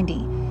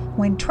 1990,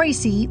 when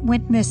Tracey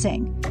went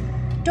missing.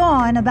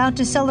 Dawn, about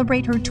to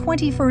celebrate her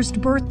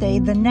 21st birthday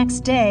the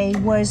next day,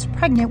 was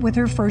pregnant with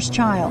her first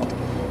child.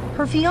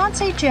 Her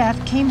fiancé,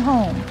 Jeff, came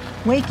home,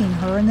 waking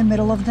her in the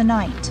middle of the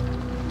night.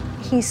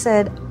 He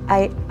said,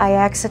 I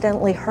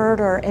accidentally hurt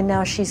her and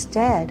now she's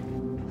dead.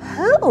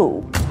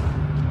 Who?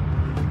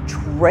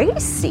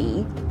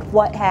 Tracey?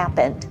 What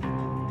happened?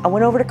 I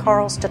went over to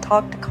Carl's to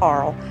talk to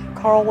Carl.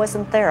 Carl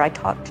wasn't there. I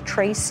talked to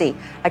Tracey.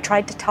 I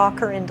tried to talk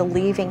her into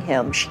leaving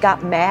him. She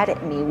got mad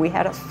at me. We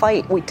had a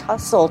fight. We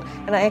tussled,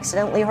 and I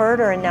accidentally hurt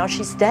her, and now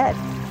she's dead.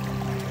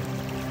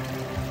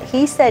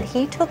 He said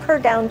he took her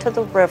down to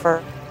the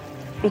river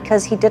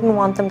because he didn't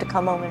want them to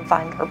come home and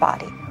find her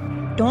body.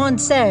 Dawn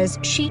says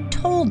she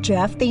told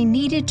Jeff they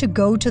needed to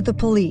go to the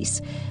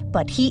police,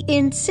 but he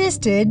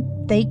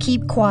insisted they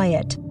keep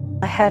quiet.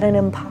 I had an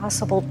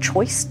impossible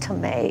choice to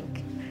make,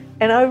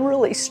 and I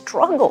really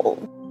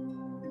struggled.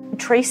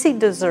 Tracey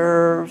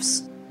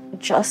deserves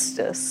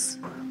justice,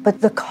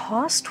 but the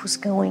cost was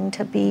going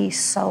to be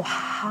so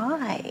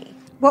high.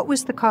 What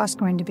was the cost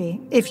going to be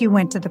if you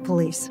went to the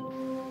police?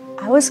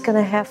 I was going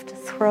to have to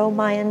throw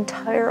my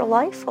entire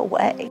life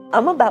away.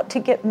 I'm about to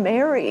get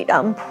married.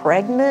 I'm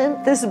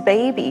pregnant. This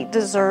baby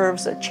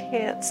deserves a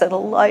chance at a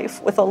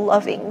life with a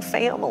loving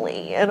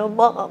family and a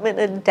mom and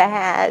a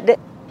dad.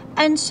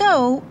 And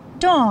so,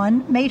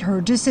 Dawn made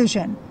her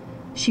decision.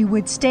 She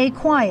would stay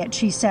quiet,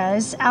 she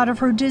says, out of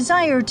her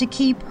desire to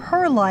keep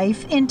her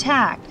life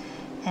intact,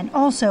 and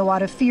also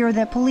out of fear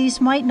that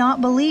police might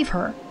not believe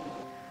her.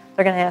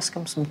 They're going to ask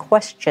him some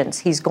questions.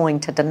 He's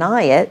going to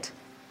deny it.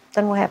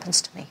 Then what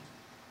happens to me?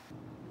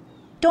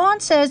 Dawn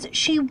says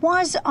she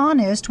was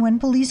honest when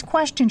police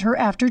questioned her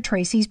after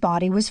Tracey's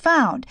body was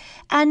found,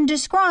 and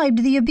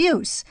described the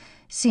abuse,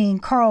 seeing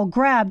Carl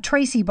grab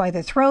Tracey by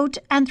the throat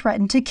and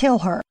threaten to kill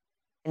her.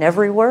 And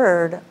every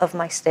word of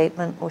my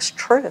statement was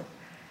true.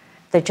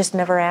 They just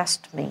never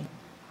asked me,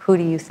 who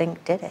do you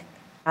think did it?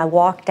 I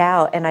walked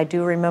out, and I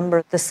do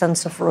remember the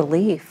sense of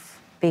relief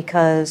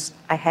because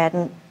I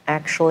hadn't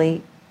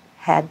actually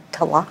had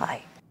to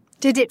lie.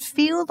 Did it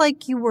feel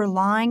like you were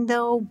lying,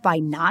 though, by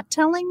not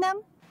telling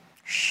them?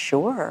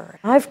 Sure.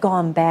 I've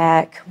gone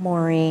back,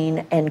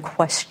 Maureen, and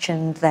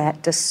questioned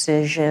that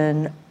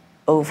decision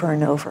over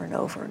and over and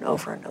over and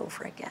over and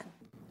over again.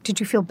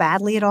 Did you feel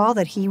badly at all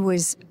that he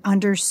was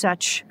under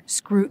such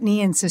scrutiny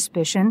and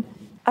suspicion?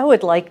 I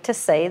would like to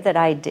say that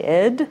I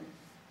did,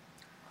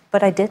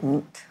 but I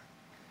didn't.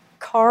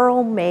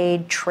 Carl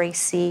made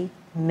Tracey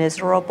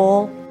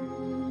miserable.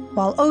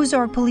 While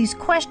Ozark police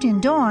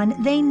questioned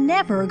Dawn, they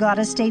never got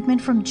a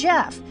statement from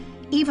Jeff,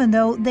 even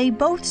though they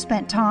both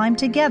spent time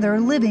together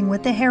living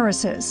with the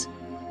Harrises.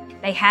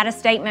 They had a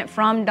statement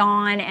from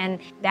Dawn, and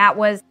that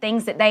was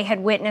things that they had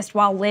witnessed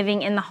while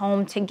living in the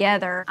home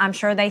together. I'm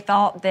sure they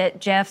thought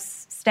that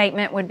Jeff's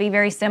statement would be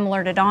very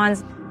similar to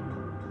Dawn's.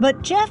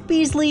 But Jeff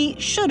Beasley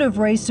should have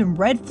raised some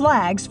red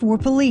flags for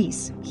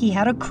police. He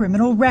had a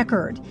criminal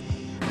record.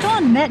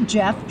 Dawn met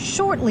Jeff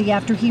shortly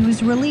after he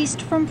was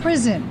released from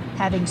prison,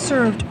 having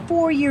served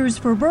 4 years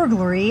for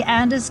burglary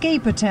and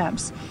escape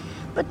attempts.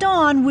 But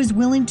Dawn was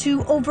willing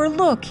to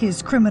overlook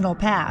his criminal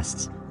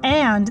past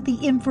and the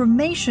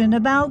information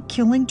about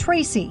killing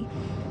Tracey.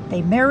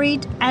 They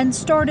married and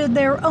started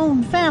their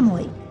own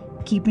family,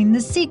 keeping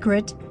the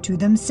secret to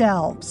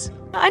themselves.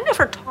 I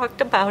never talked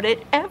about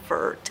it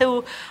ever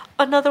to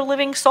another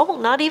living soul,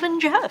 not even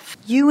Jeff.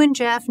 You and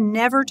Jeff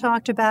never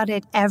talked about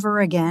it ever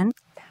again?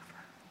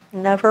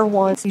 Never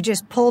once. You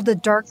just pulled the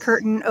dark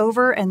curtain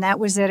over and that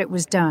was it, it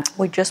was done.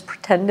 We just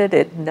pretended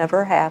it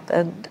never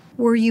happened.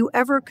 Were you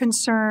ever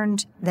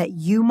concerned that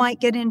you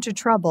might get into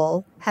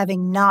trouble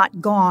having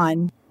not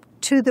gone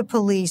to the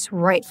police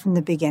right from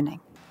the beginning?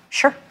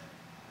 Sure.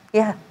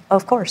 Yeah,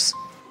 of course.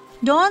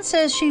 Dawn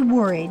says she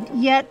worried,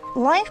 yet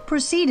life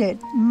proceeded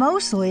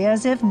mostly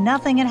as if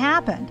nothing had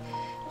happened.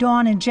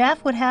 Dawn and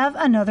Jeff would have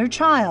another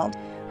child.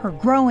 Her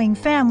growing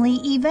family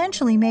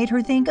eventually made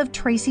her think of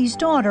Tracey's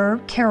daughter,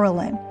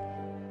 Carolyn.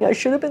 I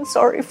should have been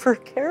sorry for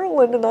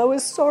Carolyn, and I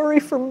was sorry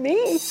for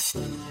me.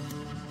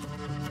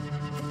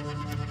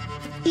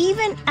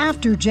 Even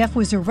after Jeff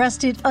was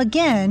arrested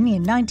again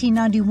in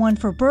 1991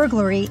 for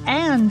burglary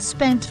and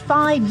spent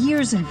 5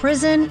 years in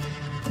prison,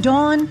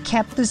 Dawn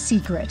kept the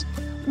secret,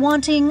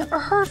 wanting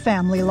her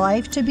family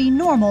life to be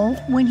normal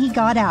when he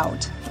got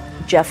out.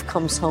 Jeff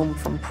comes home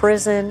from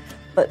prison.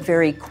 But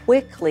very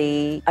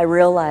quickly, I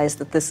realized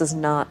that this is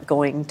not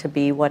going to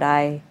be what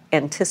I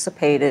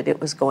anticipated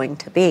it was going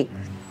to be.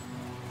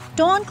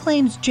 Dawn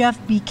claims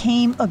Jeff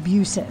became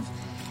abusive.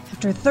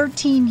 After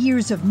 13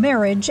 years of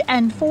marriage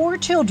and 4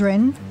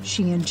 children,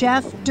 she and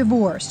Jeff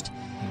divorced.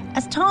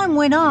 As time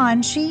went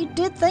on, she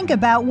did think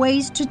about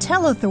ways to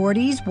tell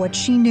authorities what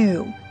she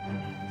knew.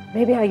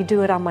 Maybe I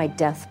do it on my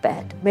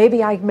deathbed.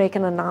 Maybe I make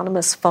an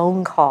anonymous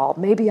phone call.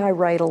 Maybe I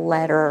write a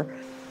letter.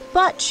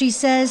 But she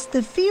says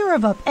the fear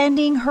of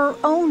upending her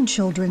own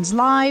children's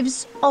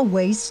lives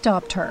always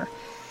stopped her.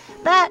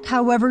 That,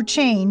 however,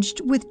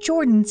 changed with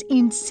Jordan's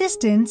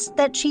insistence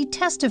that she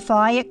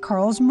testify at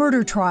Carl's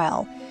murder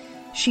trial.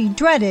 She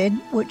dreaded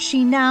what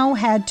she now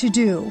had to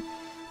do: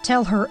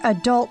 tell her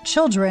adult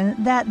children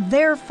that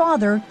their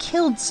father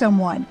killed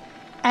someone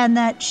and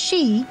that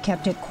she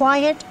kept it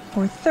quiet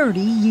for 30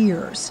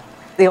 years.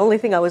 The only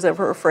thing I was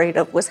ever afraid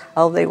of was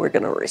how they were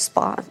going to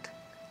respond.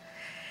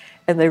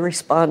 And they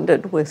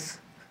responded with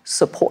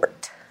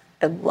support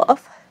and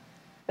love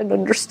and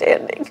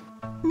understanding.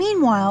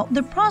 Meanwhile,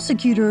 the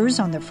prosecutors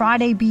on the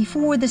Friday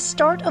before the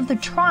start of the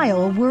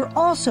trial were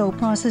also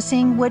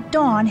processing what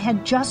Dawn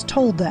had just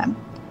told them.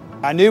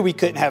 I knew we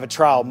couldn't have a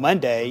trial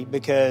Monday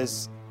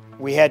because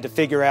we had to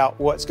figure out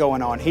what's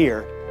going on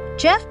here.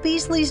 Jeff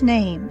Beasley's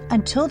name,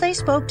 until they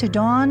spoke to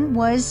Dawn,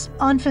 was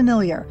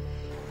unfamiliar.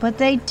 But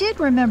they did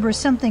remember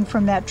something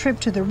from that trip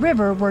to the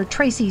river where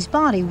Tracey's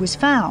body was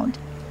found.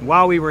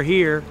 While we were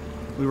here,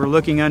 we were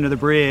looking under the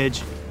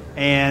bridge,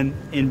 and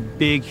in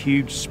big,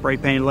 huge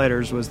spray-painted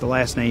letters was the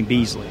last name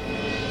Beasley.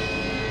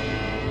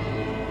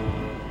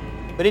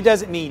 But it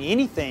doesn't mean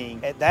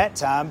anything at that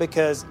time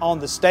because on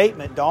the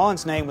statement,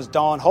 Dawn's name was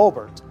Dawn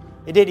Holbert.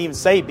 It didn't even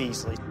say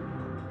Beasley.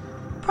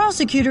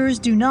 Prosecutors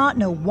do not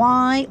know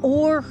why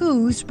or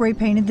who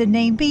spray-painted the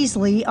name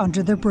Beasley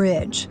under the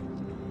bridge.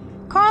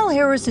 Carl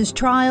Harris's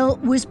trial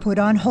was put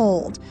on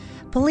hold.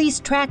 Police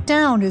tracked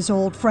down his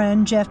old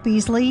friend Jeff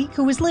Beasley,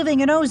 who was living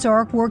in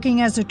Ozark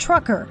working as a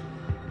trucker,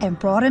 and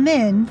brought him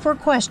in for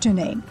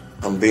questioning.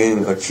 I'm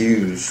being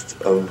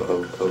accused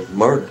of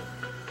murder,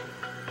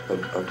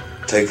 of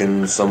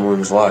taking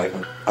someone's life.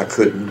 I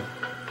couldn't,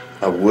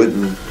 I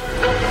wouldn't.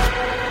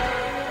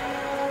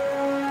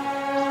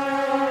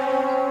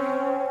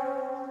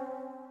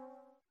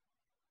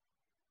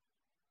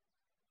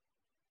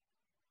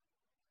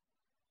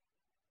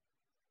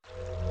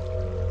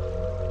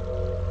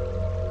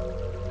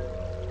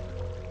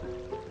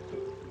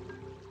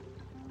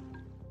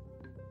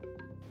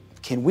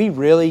 Can we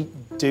really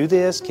do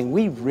this? Can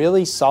we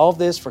really solve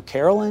this for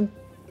Carolyn?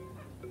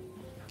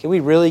 Can we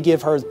really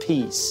give her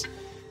peace?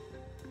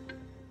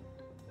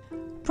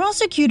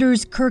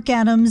 Prosecutors Kirk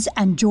Adams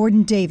and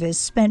Jordan Davis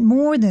spent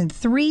more than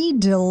 3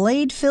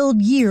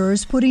 delayed-filled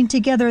years putting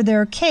together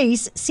their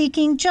case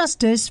seeking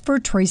justice for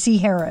Tracey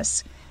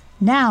Harris.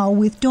 Now,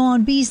 with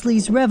Dawn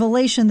Beasley's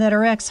revelation that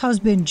her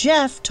ex-husband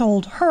Jeff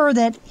told her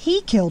that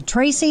he killed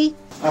Tracey,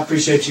 I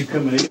appreciate you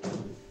coming in.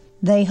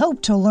 They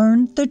hope to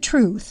learn the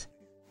truth.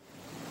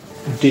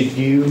 Did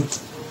you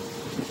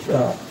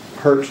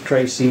hurt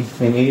Tracey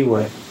in any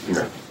way?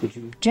 No.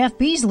 Jeff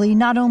Beasley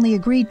not only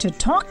agreed to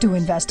talk to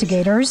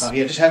investigators,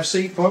 Yeah, just have a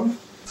seat for me.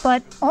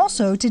 but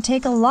also to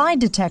take a lie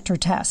detector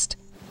test.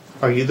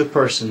 Are you the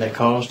person that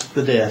caused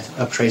the death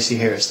of Tracey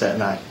Harris that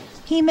night?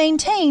 He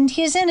maintained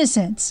his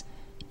innocence,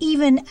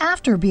 even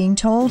after being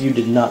told You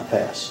did not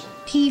pass.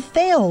 he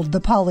failed the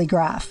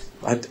polygraph.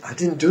 I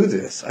didn't do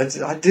this. I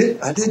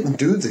didn't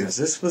do this.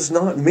 This was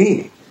not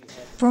me.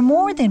 For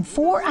more than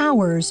 4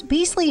 hours,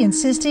 Beasley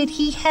insisted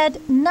he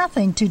had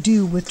nothing to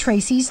do with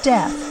Tracey's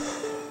death.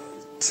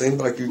 Seemed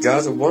like you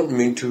guys are wanting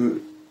me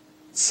to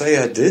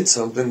say I did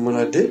something when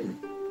I didn't.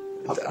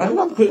 I'm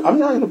not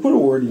going to put a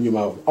word in your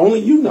mouth. Only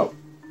you know.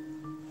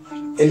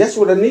 And that's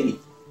what I need.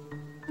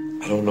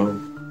 I don't know.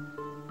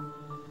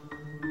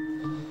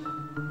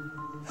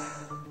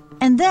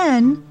 And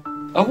then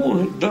I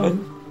want it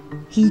done.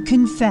 he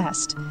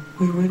confessed,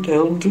 We went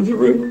down to the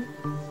river.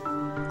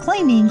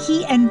 claiming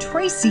he and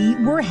Tracey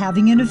were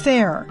having an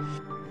affair.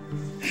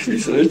 She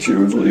said she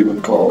was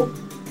leaving Carl.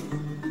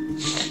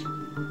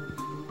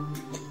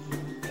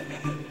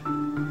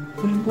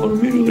 They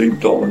wanted me to leave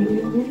Dawn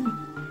alone.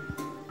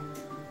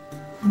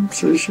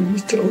 So she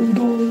was telling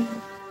Dawn.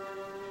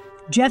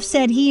 Jeff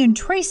said he and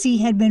Tracey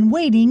had been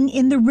waiting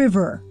in the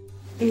river.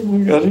 And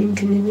we got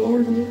into an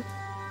argument.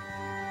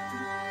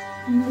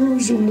 I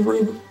was in the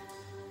river.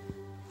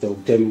 So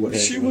tell me what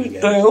happened. She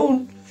went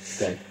down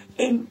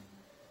and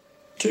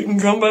didn't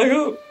come back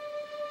up.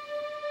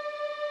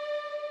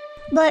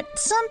 But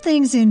some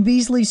things in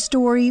Beasley's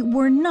story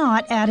were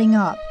not adding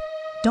up.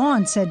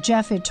 Dawn said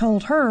Jeff had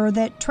told her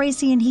that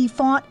Tracey and he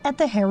fought at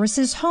the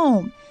Harris'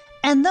 home,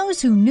 and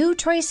those who knew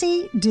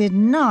Tracey did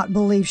not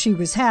believe she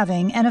was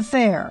having an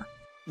affair.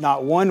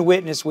 Not one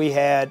witness we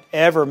had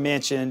ever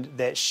mentioned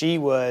that she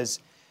was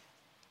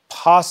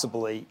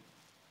possibly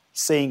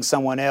seeing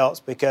someone else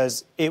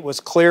because it was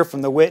clear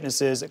from the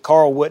witnesses that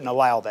Carl wouldn't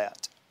allow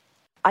that.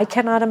 I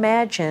cannot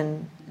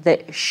imagine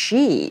that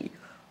she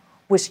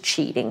was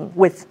cheating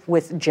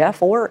with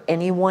Jeff or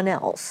anyone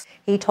else.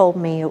 He told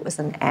me it was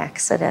an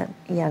accident,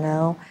 you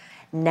know.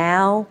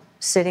 Now,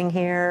 sitting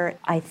here,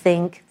 I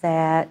think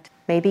that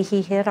maybe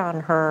he hit on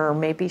her,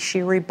 maybe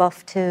she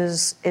rebuffed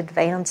his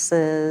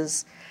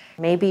advances,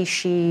 maybe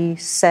she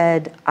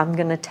said, I'm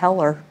going to tell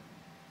her,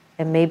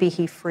 and maybe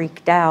he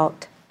freaked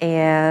out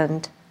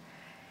and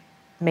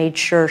made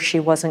sure she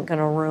wasn't going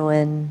to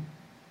ruin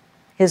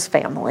his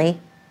family.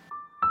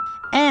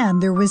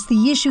 And there was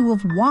the issue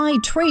of why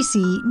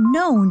Tracey,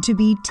 known to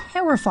be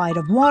terrified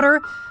of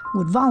water,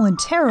 would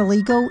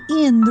voluntarily go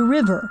in the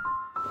river.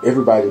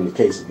 Everybody in the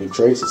case of Big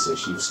Tracey said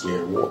she was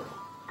scared of water.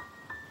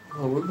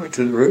 Well, we went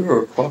to the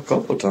river a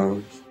couple of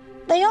times.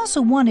 They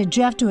also wanted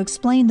Jeff to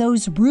explain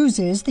those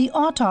bruises the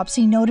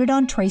autopsy noted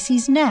on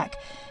Tracey's neck.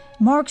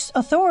 Mark's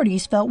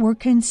authorities felt were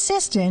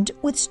consistent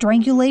with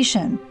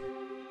strangulation.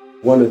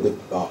 One of the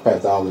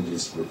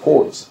pathologist's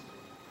reports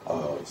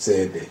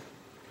said that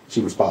she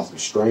was possibly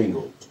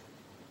strangled.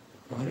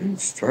 I didn't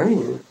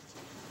strangle her.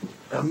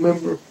 I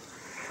remember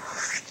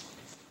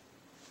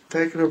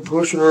taking her,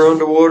 pushing her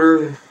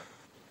underwater.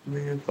 I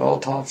mean, the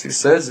autopsy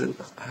says it.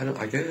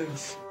 I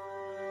guess.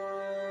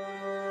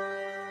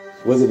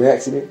 Was it an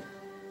accident?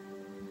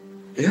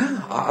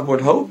 Yeah, I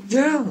would hope,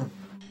 yeah.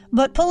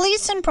 But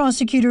police and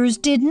prosecutors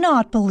did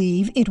not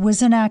believe it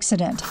was an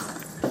accident.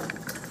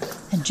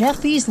 And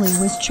Jeff Beasley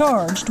was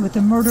charged with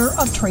the murder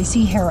of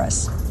Tracey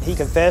Harris. He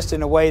confessed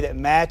in a way that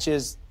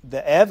matches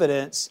the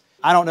evidence.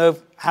 I don't know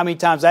how many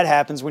times that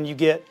happens when you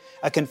get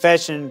a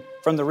confession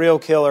from the real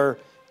killer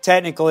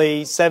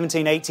technically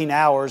 17, 18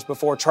 hours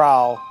before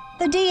trial.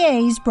 The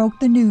DAs broke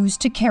the news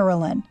to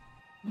Carolyn.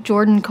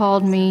 Jordan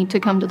called me to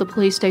come to the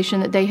police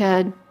station that they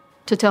had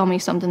to tell me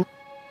something,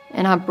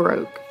 and I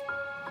broke.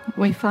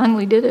 We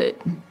finally did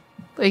it.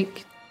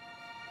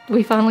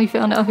 We finally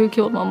found out who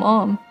killed my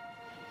mom.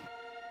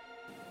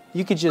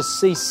 You could just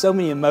see so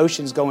many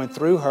emotions going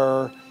through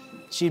her.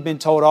 She'd been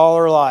told all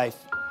her life,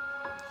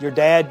 your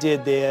dad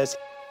did this,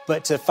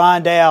 but to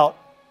find out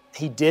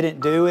he didn't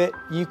do it,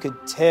 you could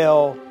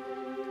tell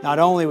not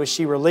only was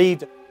she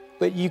relieved,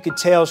 but you could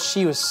tell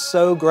she was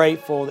so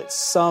grateful that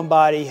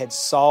somebody had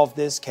solved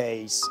this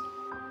case.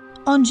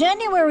 On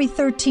January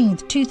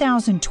 13th,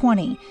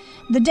 2020,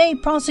 the day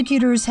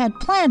prosecutors had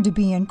planned to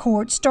be in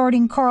court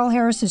starting Carl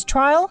Harris's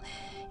trial,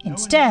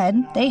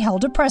 instead, they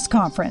held a press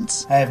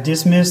conference. I have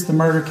dismissed the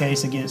murder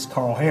case against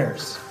Carl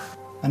Harris.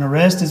 An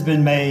arrest has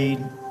been made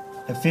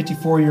of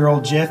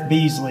 54-year-old Jeff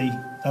Beasley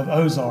of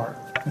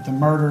Ozark with the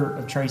murder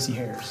of Tracey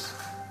Harris.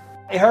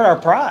 It hurt our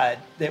pride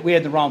that we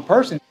had the wrong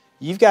person.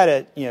 You've got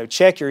to,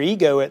 check your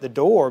ego at the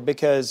door,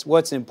 because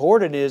what's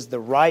important is the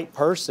right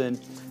person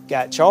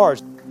got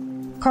charged.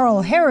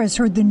 Carl Harris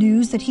heard the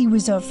news that he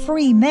was a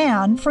free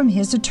man from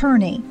his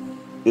attorney.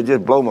 It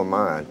just blew my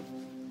mind.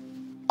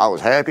 I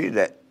was happy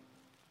that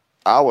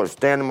I was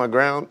standing my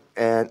ground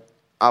and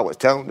I was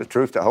telling the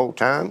truth the whole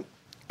time,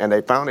 and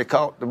they finally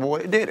caught the boy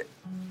that did it.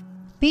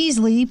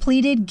 Beasley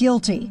pleaded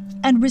guilty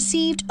and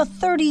received a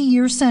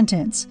 30-year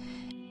sentence.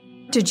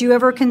 Did you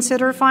ever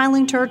consider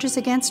filing charges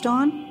against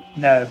Dawn?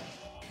 No.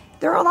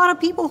 There are a lot of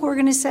people who are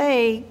going to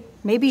say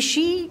maybe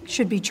she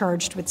should be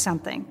charged with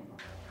something.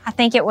 I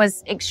think it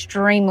was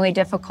extremely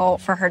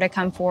difficult for her to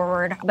come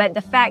forward. But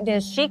the fact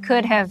is, she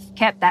could have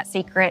kept that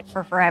secret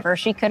for forever.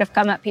 She could have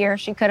come up here.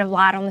 She could have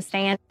lied on the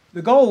stand.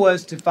 The goal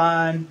was to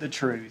find the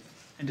truth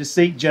and to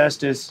seek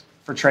justice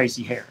for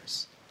Tracey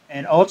Harris.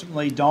 And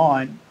ultimately,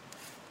 Dawn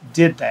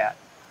did that.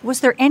 Was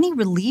there any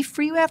relief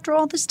for you after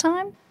all this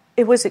time?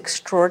 It was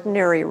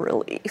extraordinary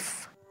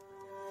relief.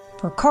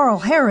 For Carl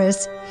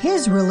Harris,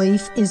 his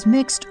relief is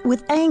mixed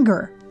with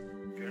anger.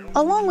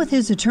 Along with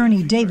his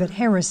attorney, David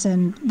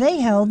Harrison, they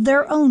held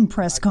their own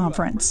press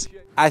conference.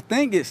 I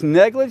think it's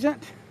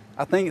negligent.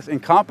 I think it's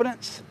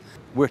incompetence.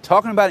 We're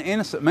talking about an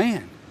innocent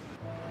man.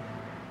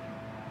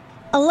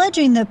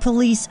 Alleging that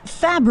police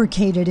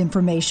fabricated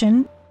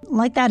information,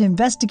 like that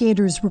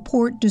investigator's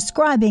report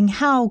describing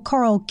how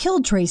Carl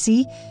killed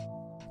Tracey,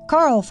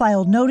 Carl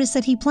filed notice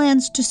that he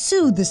plans to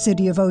sue the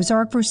city of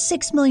Ozark for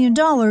 $6 million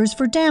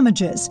for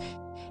damages,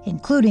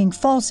 including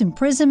false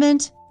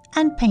imprisonment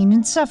and pain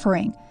and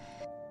suffering.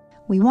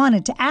 We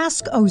wanted to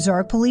ask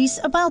Ozark police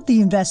about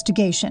the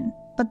investigation,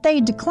 but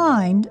they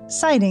declined,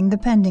 citing the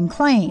pending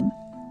claim.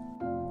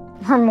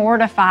 We're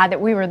mortified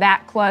that we were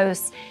that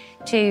close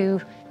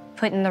to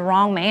putting the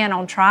wrong man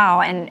on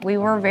trial, and we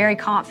were very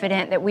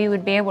confident that we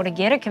would be able to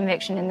get a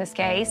conviction in this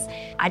case.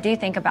 I do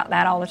think about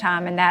that all the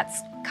time, and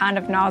that's kind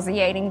of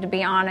nauseating, to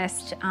be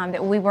honest,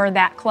 that we were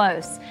that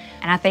close.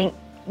 And I think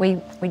we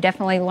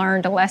definitely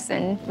learned a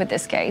lesson with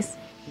this case.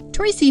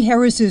 Tracey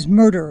Harris's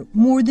murder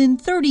more than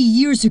 30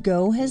 years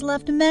ago has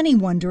left many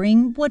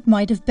wondering what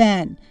might have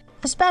been,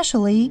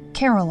 especially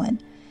Carolyn.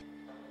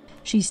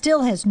 She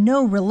still has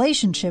no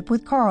relationship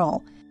with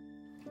Carl.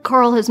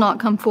 Carl has not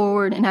come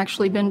forward and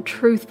actually been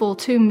truthful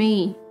to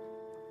me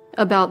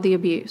about the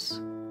abuse.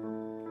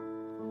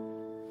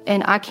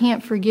 And I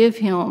can't forgive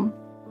him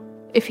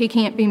if he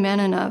can't be man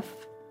enough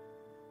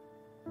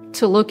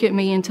to look at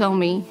me and tell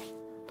me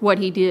what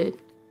he did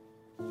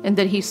and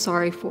that he's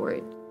sorry for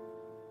it.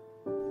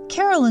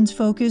 Carolyn's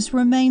focus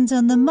remains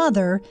on the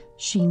mother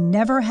she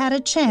never had a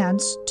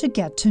chance to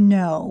get to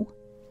know.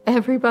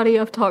 Everybody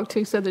I've talked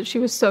to said that she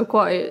was so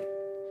quiet.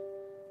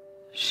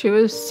 She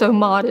was so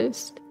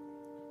modest.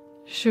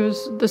 She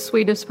was the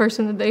sweetest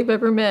person that they've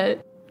ever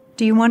met.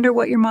 Do you wonder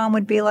what your mom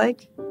would be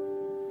like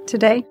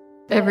today?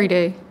 Every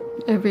day.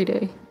 Every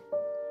day.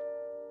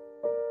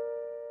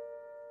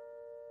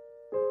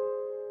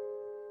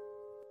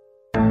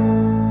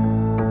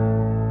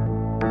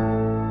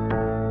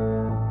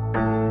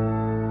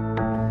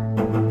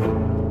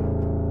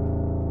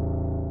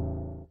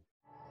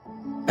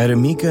 At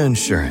Amica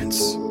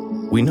Insurance,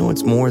 we know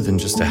it's more than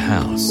just a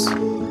house.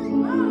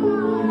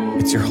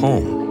 It's your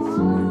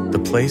home, the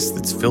place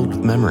that's filled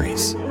with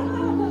memories.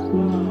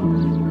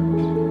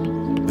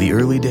 The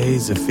early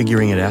days of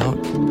figuring it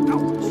out,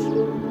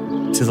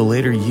 to the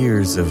later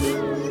years of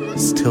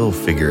still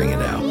figuring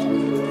it out.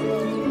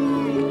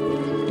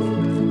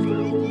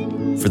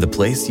 For the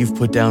place you've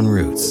put down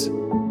roots,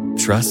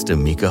 trust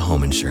Amica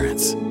Home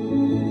Insurance.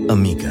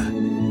 Amica,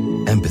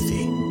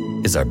 empathy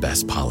is our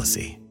best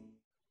policy.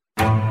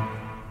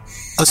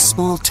 A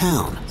small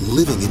town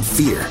living in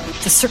fear.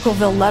 The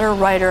Circleville letter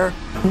writer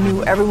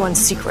knew everyone's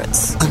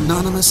secrets.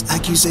 Anonymous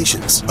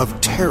accusations of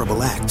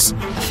terrible acts.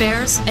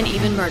 Affairs and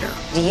even murder.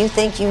 Do you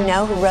think you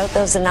know who wrote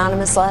those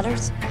anonymous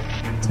letters?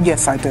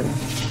 Yes, I do.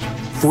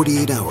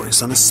 48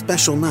 Hours on a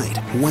special night,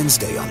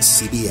 Wednesday on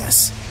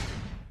CBS.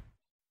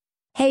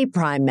 Hey,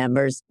 Prime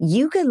members,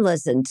 you can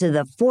listen to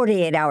the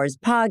 48 Hours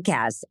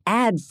podcast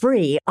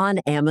ad-free on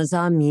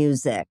Amazon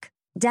Music.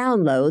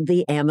 Download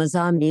the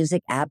Amazon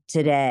Music app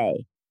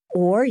today.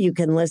 Or you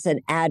can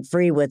listen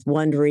ad-free with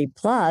Wondery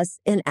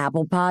Plus in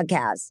Apple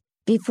Podcasts.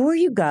 Before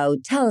you go,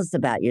 tell us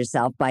about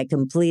yourself by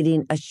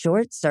completing a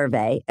short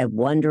survey at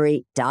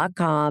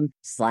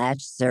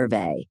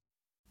Wondery.com/survey.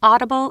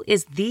 Audible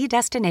is the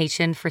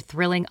destination for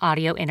thrilling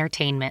audio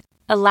entertainment.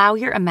 Allow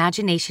your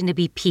imagination to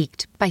be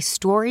piqued by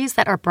stories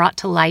that are brought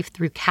to life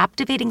through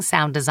captivating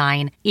sound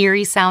design,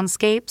 eerie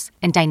soundscapes,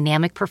 and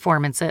dynamic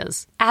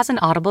performances. As an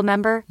Audible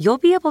member, you'll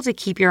be able to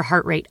keep your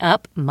heart rate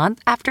up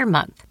month after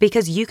month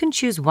because you can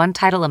choose one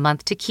title a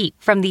month to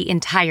keep from the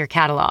entire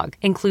catalog,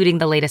 including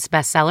the latest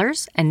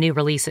bestsellers and new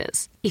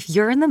releases. If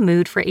you're in the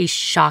mood for a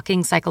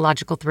shocking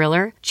psychological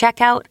thriller,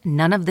 check out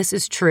None of This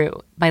Is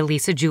True by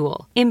Lisa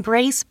Jewell.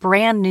 Embrace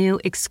brand new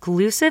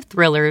exclusive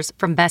thrillers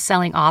from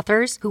best-selling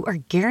authors who are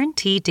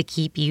guaranteed to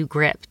keep you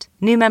gripped.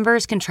 New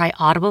members can try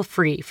Audible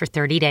free for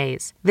 30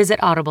 days. Visit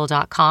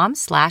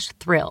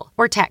audible.com/thrill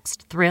or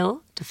text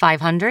thrill to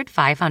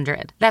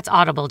 500-500. That's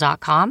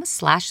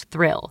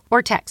audible.com/thrill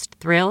or text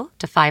thrill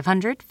to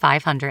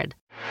 500-500.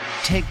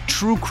 Take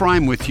true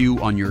crime with you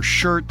on your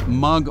shirt,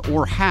 mug,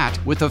 or hat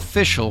with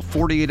official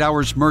 48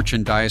 Hours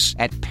merchandise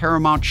at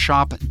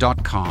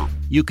ParamountShop.com.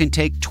 You can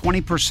take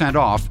 20%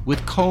 off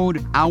with code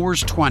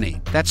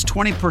HOURS20. That's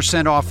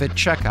 20% off at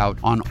checkout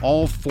on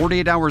all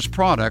 48 Hours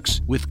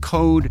products with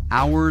code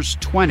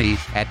HOURS20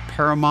 at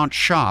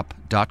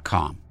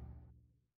ParamountShop.com.